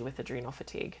an issue with adrenal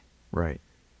fatigue. Right.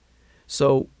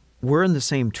 So we're in the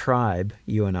same tribe,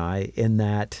 you and I, in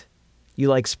that you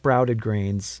like sprouted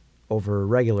grains over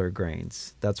regular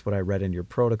grains. That's what I read in your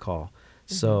protocol.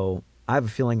 Mm-hmm. So I have a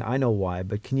feeling I know why,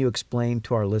 but can you explain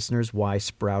to our listeners why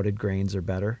sprouted grains are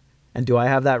better? And do I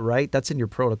have that right? That's in your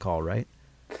protocol, right?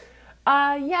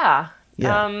 Yeah.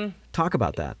 Yeah. Talk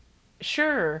about that.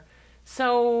 Sure.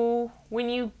 So when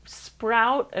you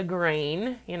sprout a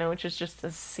grain, which is just a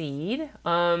seed,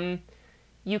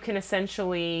 you can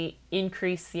essentially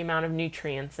increase the amount of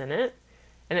nutrients in it,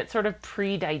 and it sort of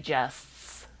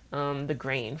pre-digests the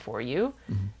grain for you.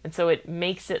 Mm-hmm. And so it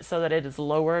makes it so that it is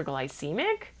lower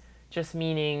glycemic, just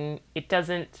meaning it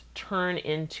doesn't turn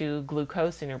into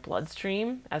glucose in your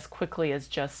bloodstream as quickly as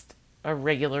just a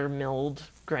regular milled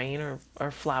grain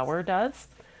or flour does.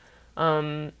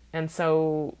 And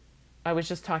so I was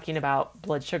just talking about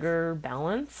blood sugar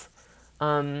balance,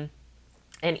 and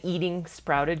eating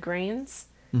sprouted grains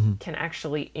can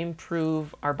actually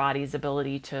improve our body's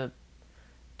ability to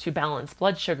balance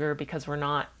blood sugar, because we're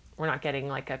not getting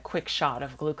like a quick shot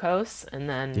of glucose and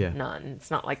then none.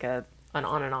 It's not like an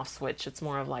on and off switch. It's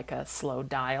more of like a slow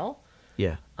dial.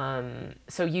 Yeah.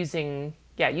 So using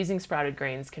sprouted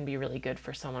grains can be really good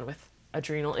for someone with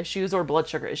adrenal issues or blood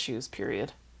sugar issues,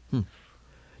 period.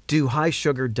 Do high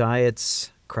sugar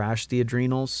diets crash the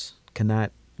adrenals? Can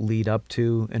that lead up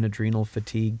to an adrenal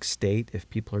fatigue state if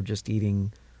people are just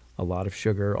eating a lot of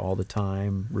sugar all the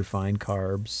time, refined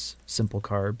carbs, simple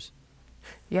carbs?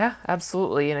 Yeah,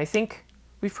 absolutely. And I think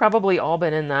we've probably all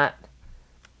been in that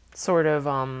sort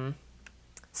of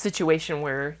situation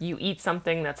where you eat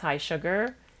something that's high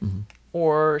sugar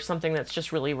or something that's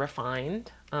just really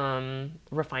refined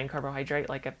carbohydrate,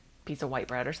 like a piece of white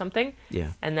bread or something.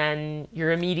 Yeah. And then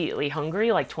you're immediately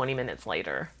hungry like 20 minutes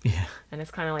later. Yeah. And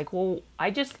it's kind of like, well, I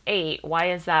just ate.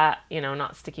 Why is that,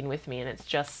 not sticking with me? And it's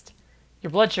just your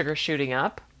blood sugar shooting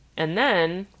up. And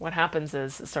then what happens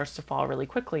is it starts to fall really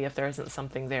quickly if there isn't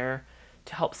something there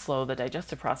to help slow the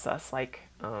digestive process, like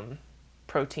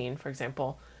protein, for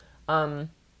example. And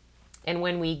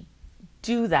when we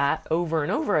do that over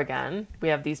and over again, we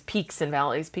have these peaks and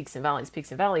valleys, peaks and valleys,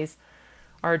 peaks and valleys.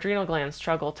 our adrenal glands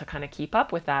struggle to kind of keep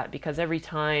up with that, because every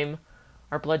time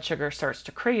our blood sugar starts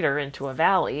to crater into a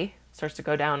valley, starts to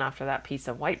go down after that piece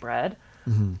of white bread,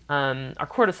 our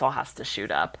cortisol has to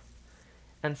shoot up.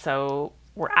 And so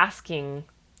we're asking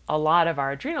a lot of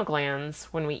our adrenal glands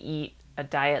when we eat a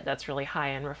diet that's really high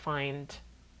in refined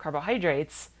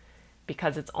carbohydrates,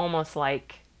 because it's almost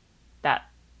like that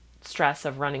stress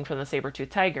of running from the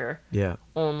saber-toothed tiger. Yeah.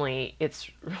 Only it's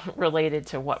related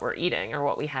to what we're eating or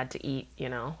what we had to eat,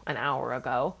 an hour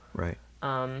ago. Right.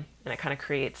 And it kind of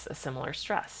creates a similar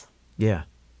stress. Yeah.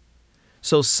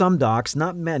 So some docs,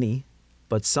 not many,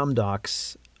 but some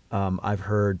docs I've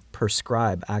heard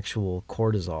prescribe actual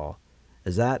cortisol.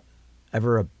 Is that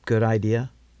ever a good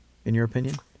idea, in your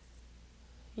opinion?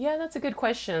 Yeah, that's a good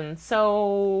question.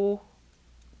 So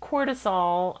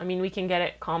cortisol, we can get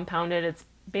it compounded. It's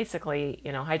basically,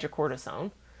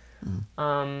 hydrocortisone.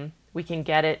 We can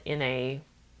get it in a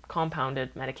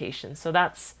compounded medication. So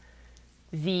that's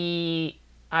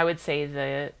I would say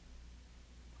the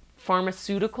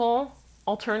pharmaceutical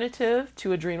alternative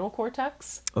to adrenal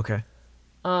cortex. Okay.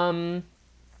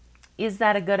 Is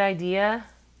that a good idea?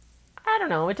 I don't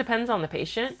know. It depends on the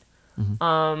patient.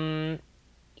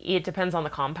 It depends on the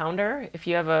compounder. If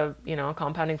you have a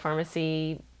compounding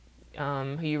pharmacy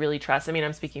who you really trust,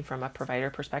 I'm speaking from a provider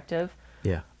perspective.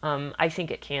 Yeah. I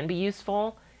think it can be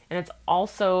useful, and it's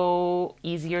also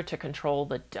easier to control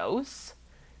the dose,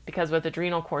 because with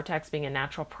adrenal cortex being a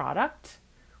natural product,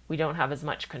 we don't have as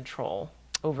much control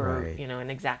over Right. an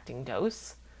exacting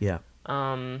dose. Yeah.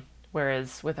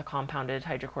 Whereas with a compounded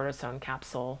hydrocortisone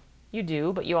capsule, you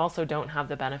do, but you also don't have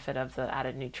the benefit of the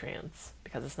added nutrients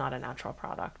because it's not a natural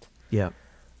product. Yeah.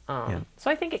 So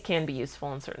I think it can be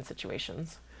useful in certain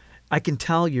situations. I can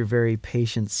tell you're very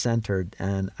patient-centered,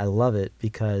 and I love it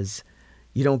because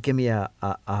you don't give me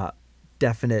a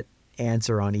definite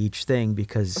answer on each thing,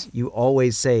 because you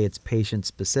always say it's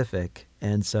patient-specific.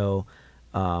 And so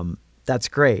that's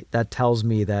great. That tells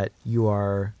me that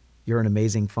you're an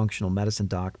amazing functional medicine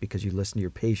doc, because you listen to your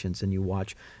patients and you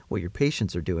watch what your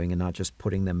patients are doing and not just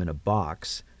putting them in a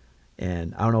box.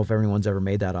 And I don't know if everyone's ever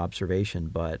made that observation,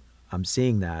 but I'm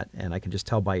seeing that, and I can just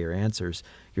tell by your answers,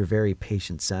 you're very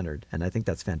patient-centered, and I think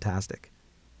that's fantastic.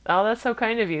 Oh, that's so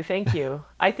kind of you. Thank you.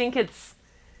 I think it's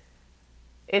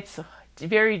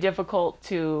very difficult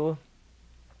to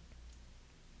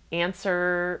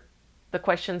answer the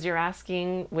questions you're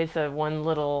asking with a one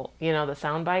little, the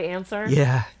soundbite answer.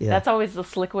 Yeah. That's always the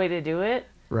slick way to do it.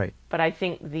 Right. But I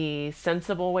think the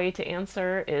sensible way to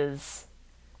answer is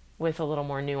with a little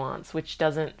more nuance, which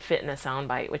doesn't fit in a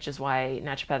soundbite, which is why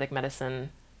naturopathic medicine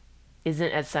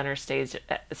isn't as center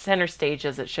stage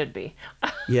as it should be.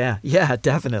 Yeah,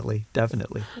 definitely.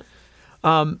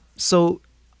 So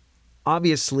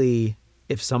obviously,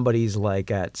 if somebody's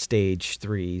like at stage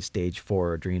 3, stage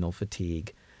 4 adrenal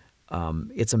fatigue,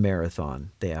 it's a marathon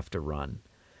they have to run.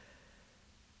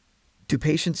 Do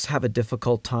patients have a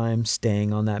difficult time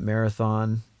staying on that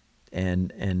marathon?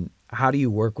 And how do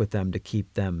you work with them to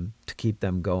keep them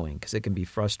going? Because it can be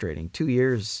frustrating. 2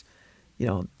 years,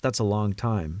 that's a long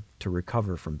time to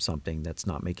recover from something that's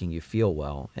not making you feel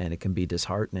well, and it can be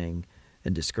disheartening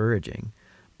and discouraging.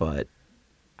 But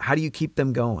how do you keep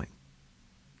them going?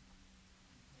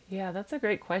 Yeah, that's a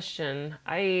great question.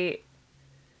 I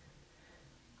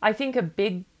think a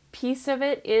big piece of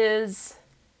it is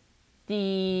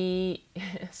the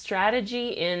strategy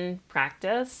in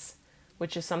practice,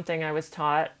 which is something I was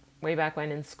taught way back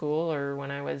when in school or when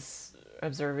I was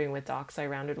observing with docs I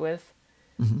rounded with.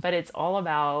 But it's all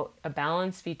about a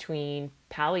balance between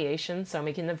palliation, so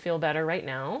making them feel better right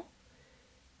now,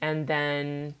 and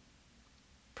then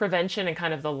prevention and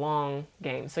kind of the long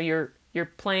game. So you're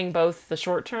playing both the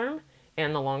short term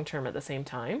and the long term at the same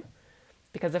time.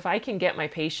 Because if I can get my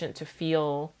patient to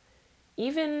feel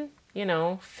even,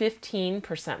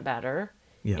 15% better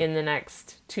in the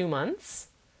next 2 months,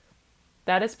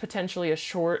 that is potentially a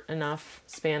short enough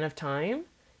span of time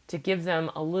to give them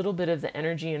a little bit of the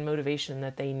energy and motivation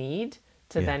that they need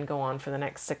to then go on for the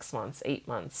next 6 months, 8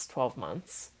 months, 12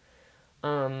 months.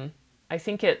 I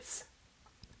think it's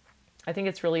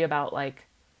really about like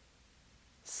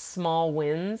small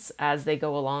wins as they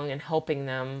go along and helping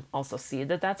them also see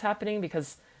that that's happening,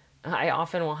 because I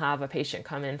often will have a patient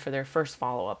come in for their first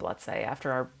follow-up, let's say,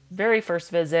 after our very first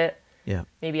visit. Yeah.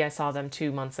 Maybe I saw them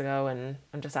 2 months ago and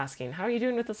I'm just asking, how are you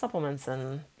doing with the supplements?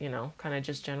 And, kind of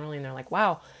just generally, and they're like,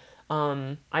 wow,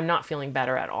 I'm not feeling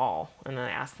better at all. And then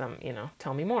I ask them,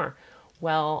 tell me more.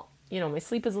 Well, my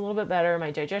sleep is a little bit better.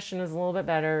 My digestion is a little bit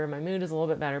better. My mood is a little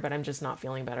bit better, but I'm just not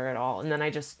feeling better at all. And then I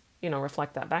just,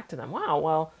 reflect that back to them. Wow,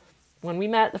 well, when we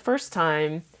met the first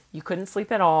time, you couldn't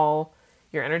sleep at all.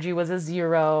 your energy was a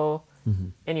 0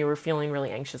 and you were feeling really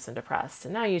anxious and depressed.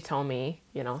 And now you tell me,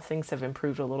 things have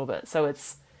improved a little bit. So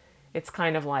it's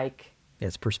kind of like,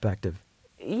 It's perspective.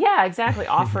 yeah, exactly.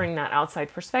 Offering that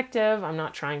outside perspective. I'm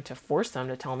not trying to force them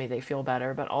to tell me they feel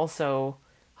better, but also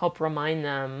help remind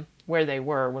them where they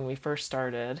were when we first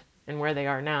started and where they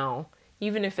are now,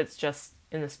 even if it's just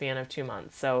in the span of 2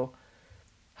 months. So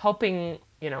helping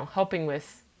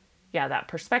with, that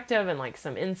perspective and like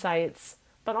some insights,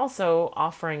 but also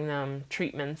offering them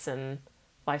treatments and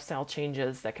lifestyle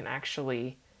changes that can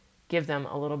actually give them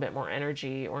a little bit more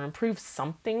energy or improve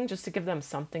something, just to give them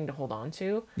something to hold on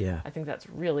to. Yeah. I think that's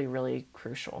really, really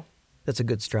crucial. That's a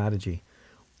good strategy.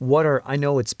 I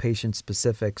know it's patient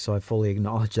specific, so I fully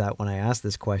acknowledge that when I ask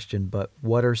this question, but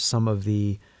what are some of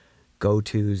the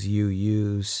go-tos you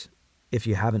use, if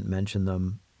you haven't mentioned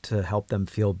them, to help them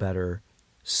feel better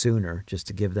sooner, just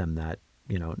to give them that,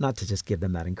 not to just give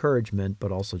them that encouragement,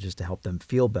 but also just to help them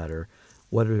feel better?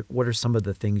 What are some of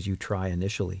the things you try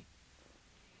initially?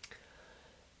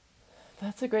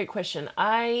 That's a great question.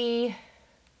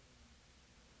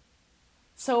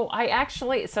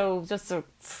 Just a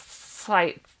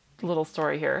slight little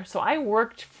story here. So I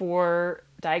worked for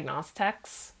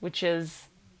Diagnostics, which is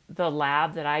the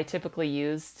lab that I typically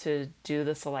use to do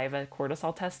the saliva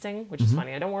cortisol testing, which is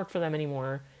funny. I don't work for them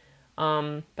anymore.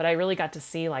 But I really got to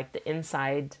see like the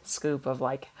inside scoop of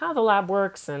like how the lab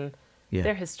works and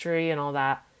their history and all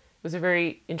that. It was a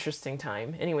very interesting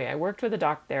time. Anyway, I worked with a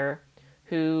doc there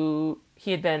who he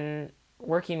had been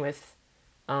working with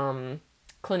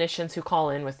clinicians who call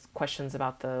in with questions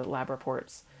about the lab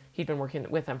reports. He'd been working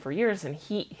with them for years, and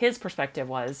his perspective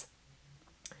was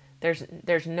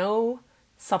there's no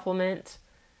supplement,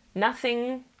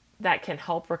 nothing that can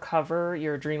help recover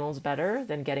your adrenals better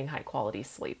than getting high quality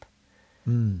sleep.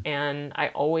 And I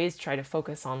always try to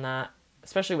focus on that,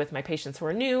 especially with my patients who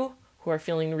are new, who are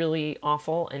feeling really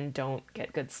awful and don't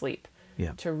get good sleep.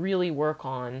 Yeah. To really work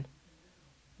on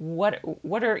what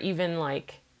are even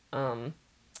like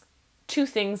 2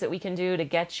 things that we can do to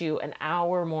get you an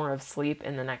hour more of sleep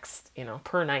in the next,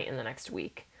 per night in the next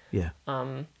week. Yeah.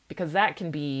 Because that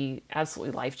can be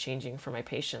absolutely life-changing for my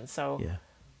patients. So Yeah.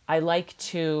 I like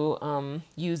to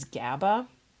use GABA.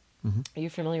 Are you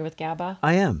familiar with GABA?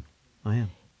 I am. I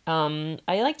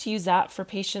like to use that for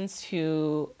patients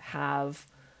who have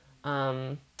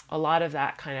a lot of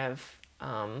that kind of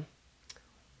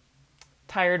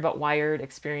tired but wired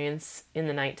experience in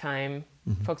the nighttime.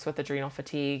 Folks with adrenal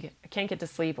fatigue. I can't get to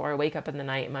sleep, or I wake up in the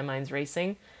night and my mind's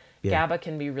racing. Yeah. GABA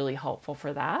can be really helpful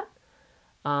for that.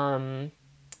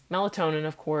 Melatonin,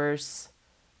 of course.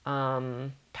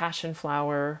 Passion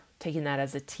flower, taking that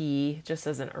as a tea, just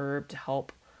as an herb to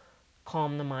help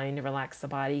calm the mind, relax the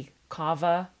body.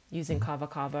 Kava, using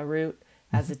kava root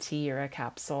as a tea or a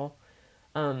capsule.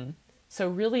 So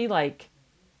really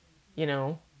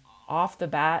off the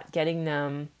bat, getting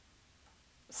them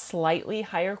slightly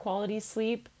higher quality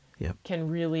sleep can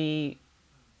really,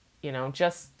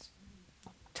 just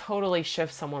totally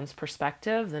shift someone's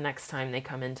perspective the next time they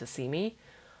come in to see me.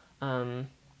 Even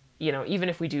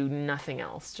if we do nothing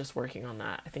else, just working on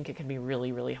that, I think it can be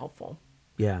really, really helpful.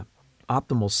 Yeah.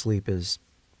 Optimal sleep is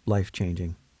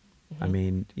life-changing. I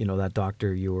mean, that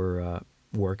doctor you were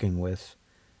working with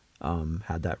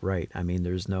had that right. I mean,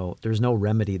 there's no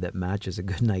remedy that matches a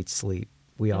good night's sleep.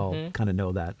 We all kind of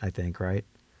know that, I think, right?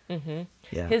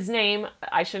 Yeah. His name,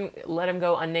 I shouldn't let him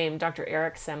go unnamed, Dr.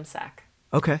 Eric Semsak.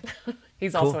 Okay.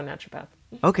 He's Cool. also a naturopath.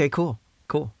 Okay, cool.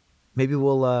 Maybe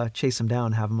we'll chase him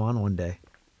down, have him on one day.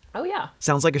 Oh, yeah.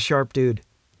 Sounds like a sharp dude.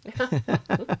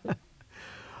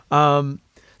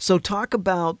 So talk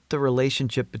about the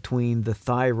relationship between the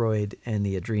thyroid and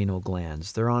the adrenal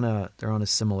glands. They're on a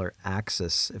similar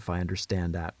axis, if I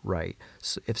understand that right.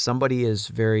 So if somebody is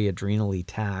very adrenally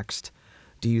taxed,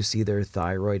 do you see their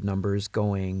thyroid numbers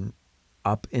going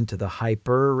up into the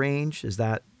hyper range? Does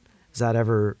that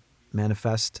ever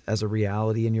manifest as a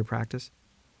reality in your practice?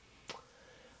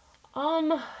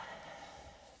 Well,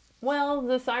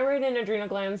 the thyroid and adrenal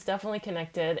glands definitely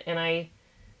connected, and I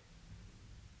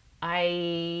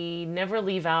never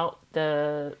leave out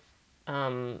the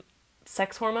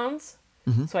sex hormones.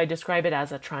 So I describe it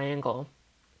as a triangle.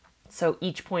 So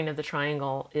each point of the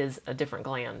triangle is a different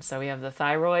gland. So we have the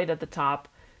thyroid at the top,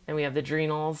 then we have the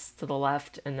adrenals to the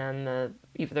left, and then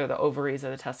either the ovaries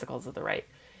or the testicles at the right.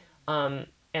 And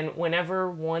whenever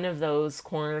one of those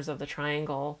corners of the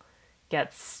triangle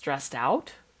gets stressed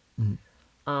out,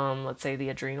 let's say the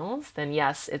adrenals, then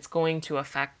yes, it's going to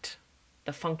affect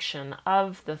the function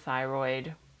of the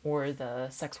thyroid or the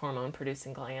sex hormone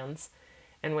producing glands.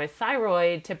 And with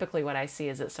thyroid, typically what I see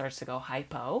is it starts to go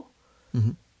hypo.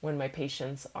 when my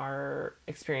patients are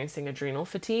experiencing adrenal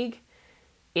fatigue.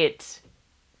 It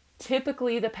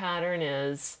typically, the pattern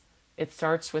is it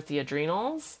starts with the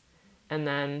adrenals and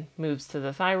then moves to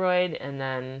the thyroid, and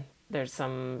then there's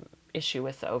some issue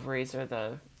with the ovaries or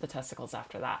the testicles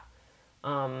after that.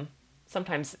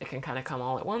 Sometimes it can kind of come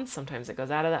all at once. Sometimes it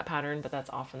goes out of that pattern, but that's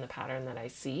often the pattern that I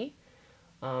see,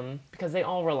 because they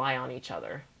all rely on each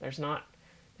other. There's not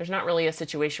really a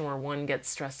situation where one gets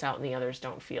stressed out and the others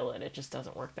don't feel it. It just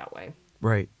doesn't work that way.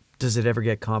 Right. Does it ever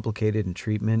get complicated in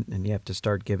treatment and you have to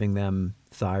start giving them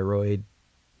thyroid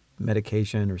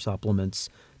medication or supplements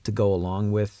to go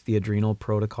along with the adrenal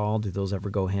protocol? Do those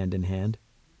ever go hand in hand?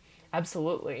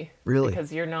 Absolutely. Really?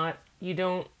 Because you don't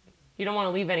want to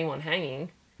leave anyone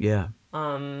hanging. Yeah.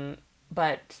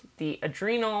 But the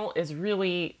adrenal is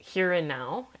really here and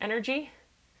now energy.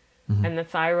 Mm-hmm. And the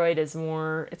thyroid is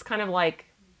more, it's kind of like,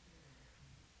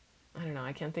 I don't know,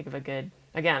 I can't think of a good,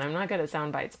 again, I'm not good at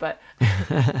sound bites, but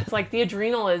it's like the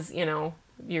adrenal is,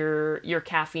 your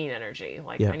caffeine energy.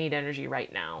 Like, yeah. I need energy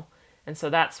right now. And so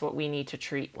that's what we need to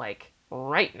treat like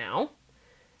right now.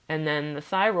 And then the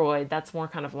thyroid, that's more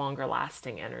kind of longer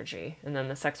lasting energy. And then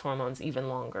the sex hormones even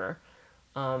longer.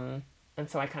 And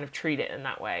so I kind of treat it in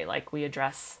that way. Like, we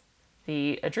address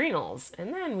the adrenals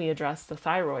and then we address the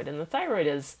thyroid. And the thyroid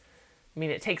is,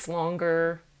 it takes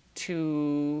longer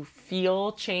to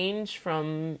feel change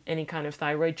from any kind of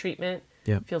thyroid treatment.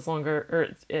 Yeah. It feels longer,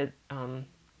 or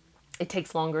it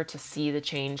takes longer to see the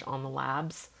change on the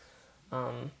labs.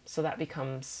 So that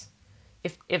becomes,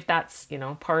 if that's,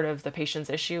 part of the patient's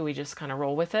issue, we just kind of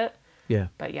roll with it. Yeah.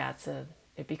 But yeah,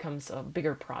 it becomes a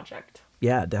bigger project.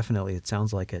 Yeah, definitely. It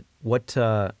sounds like it. What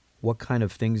kind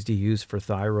of things do you use for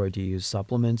thyroid? Do you use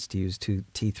supplements? Do you use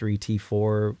T3,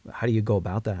 T4? How do you go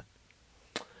about that?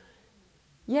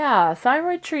 Yeah,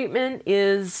 thyroid treatment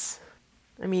is,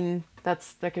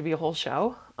 that could be a whole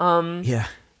show. Yeah.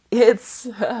 It's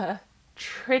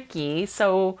tricky.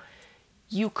 So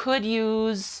you could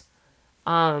use,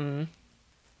 this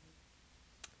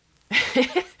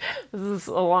is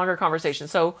a longer conversation.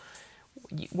 So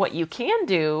what you can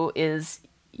do is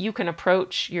you can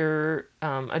approach your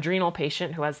adrenal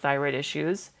patient who has thyroid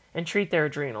issues and treat their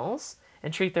adrenals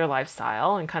and treat their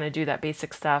lifestyle and kind of do that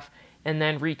basic stuff and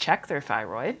then recheck their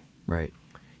thyroid. Right.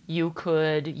 You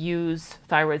could use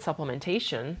thyroid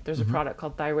supplementation. There's a product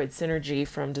called Thyroid Synergy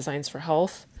from Designs for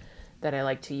Health that I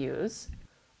like to use,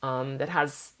 that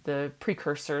has the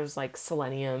precursors like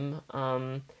selenium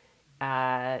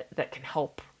that can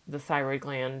help the thyroid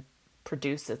gland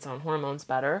produce its own hormones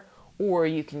better. Or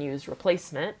you can use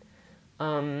replacement.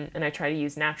 And I try to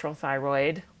use natural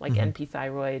thyroid, like NP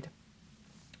thyroid,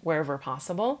 wherever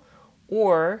possible.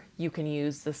 Or you can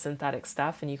use the synthetic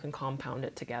stuff and you can compound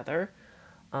it together.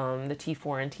 The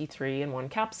T4 and T3 in one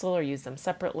capsule, or use them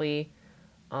separately.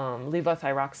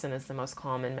 Levothyroxine is the most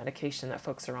common medication that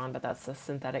folks are on, but that's the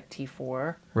synthetic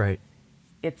T4. Right.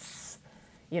 It's,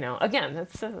 again,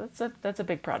 that's a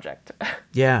big project.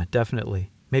 Yeah,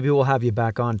 definitely. Maybe we'll have you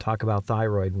back on, talk about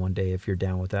thyroid one day if you're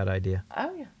down with that idea.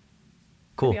 Oh, yeah.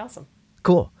 Cool. That'd be awesome.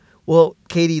 Cool. Well,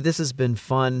 Katie, this has been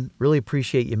fun. Really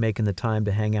appreciate you making the time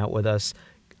to hang out with us.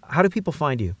 How do people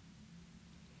find you?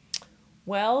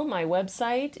 Well, my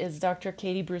website is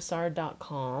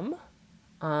drkatiebroussard.com.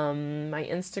 My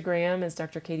Instagram is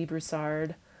Dr. Katie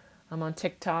Brussard. I'm on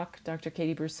TikTok, Dr.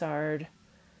 Katie Brussard.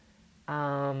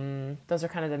 Those are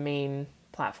kind of the main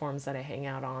platforms that I hang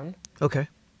out on. Okay.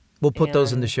 We'll put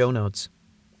those in the show notes.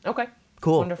 Okay.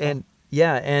 Cool. Wonderful.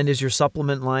 And is your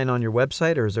supplement line on your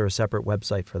website, or is there a separate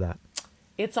website for that?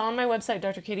 It's on my website,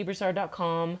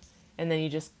 drkatiebroussard.com, and then you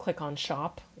just click on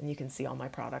shop and you can see all my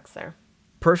products there.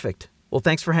 Perfect. Well,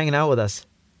 thanks for hanging out with us.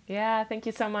 Yeah, thank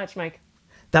you so much, Mike.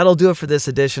 That'll do it for this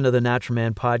edition of the Natural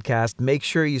Man Podcast. Make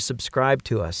sure you subscribe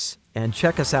to us and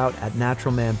check us out at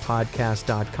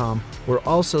naturalmanpodcast.com. We're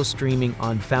also streaming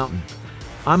on Fountain.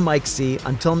 I'm Mike C.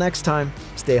 Until next time,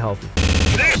 stay healthy.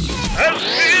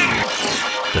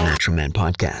 The Natural Man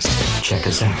Podcast. Check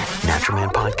us out,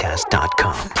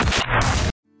 naturalmanpodcast.com.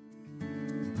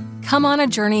 Come on a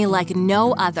journey like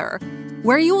no other,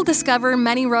 where you will discover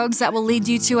many roads that will lead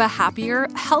you to a happier,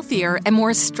 healthier, and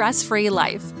more stress-free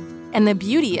life. And the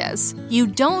beauty is, you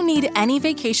don't need any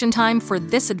vacation time for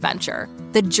this adventure.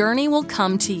 The journey will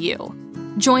come to you.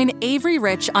 Join Avery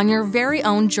Rich on your very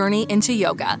own journey into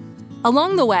yoga.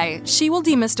 Along the way, she will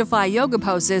demystify yoga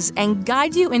poses and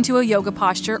guide you into a yoga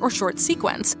posture or short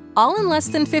sequence, all in less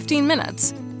than 15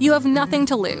 minutes. You have nothing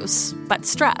to lose but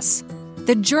stress.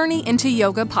 The Journey into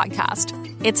Yoga podcast.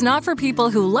 It's not for people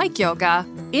who like yoga,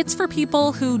 it's for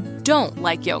people who don't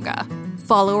like yoga.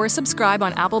 Follow or subscribe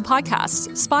on Apple Podcasts,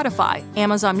 Spotify,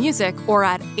 Amazon Music, or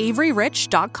at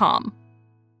AveryRich.com.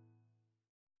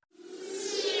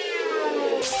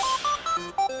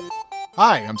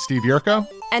 Hi, I'm Steve Yerko.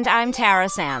 And I'm Tara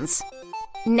Sands.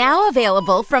 Now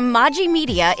available from Maji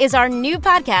Media is our new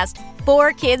podcast,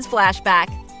 4Kids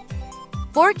Flashback.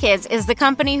 4Kids is the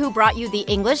company who brought you the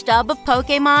English dub of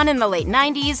Pokémon in the late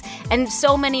 90s and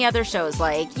so many other shows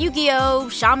like Yu-Gi-Oh!,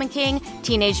 Shaman King,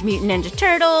 Teenage Mutant Ninja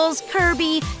Turtles,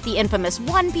 Kirby, the infamous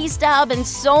One Piece dub, and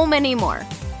so many more.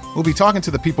 We'll be talking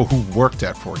to the people who worked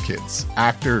at 4Kids.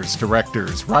 Actors,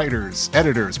 directors, writers,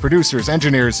 editors, producers,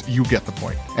 engineers, you get the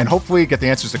point. And hopefully get the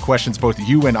answers to questions both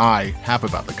you and I have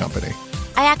about the company.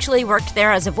 I actually worked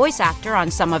there as a voice actor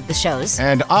on some of the shows.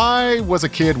 And I was a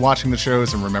kid watching the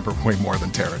shows and remember way more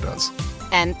than Tara does.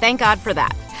 And thank God for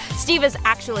that. Steve is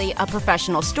actually a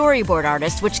professional storyboard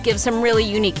artist, which gives some really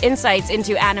unique insights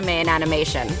into anime and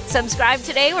animation. Subscribe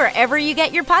today wherever you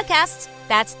get your podcasts.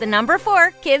 That's the number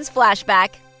 4 Kids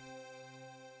Flashback.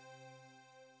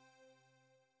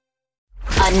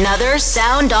 Another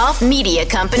Sound Off Media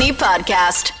Company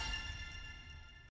podcast.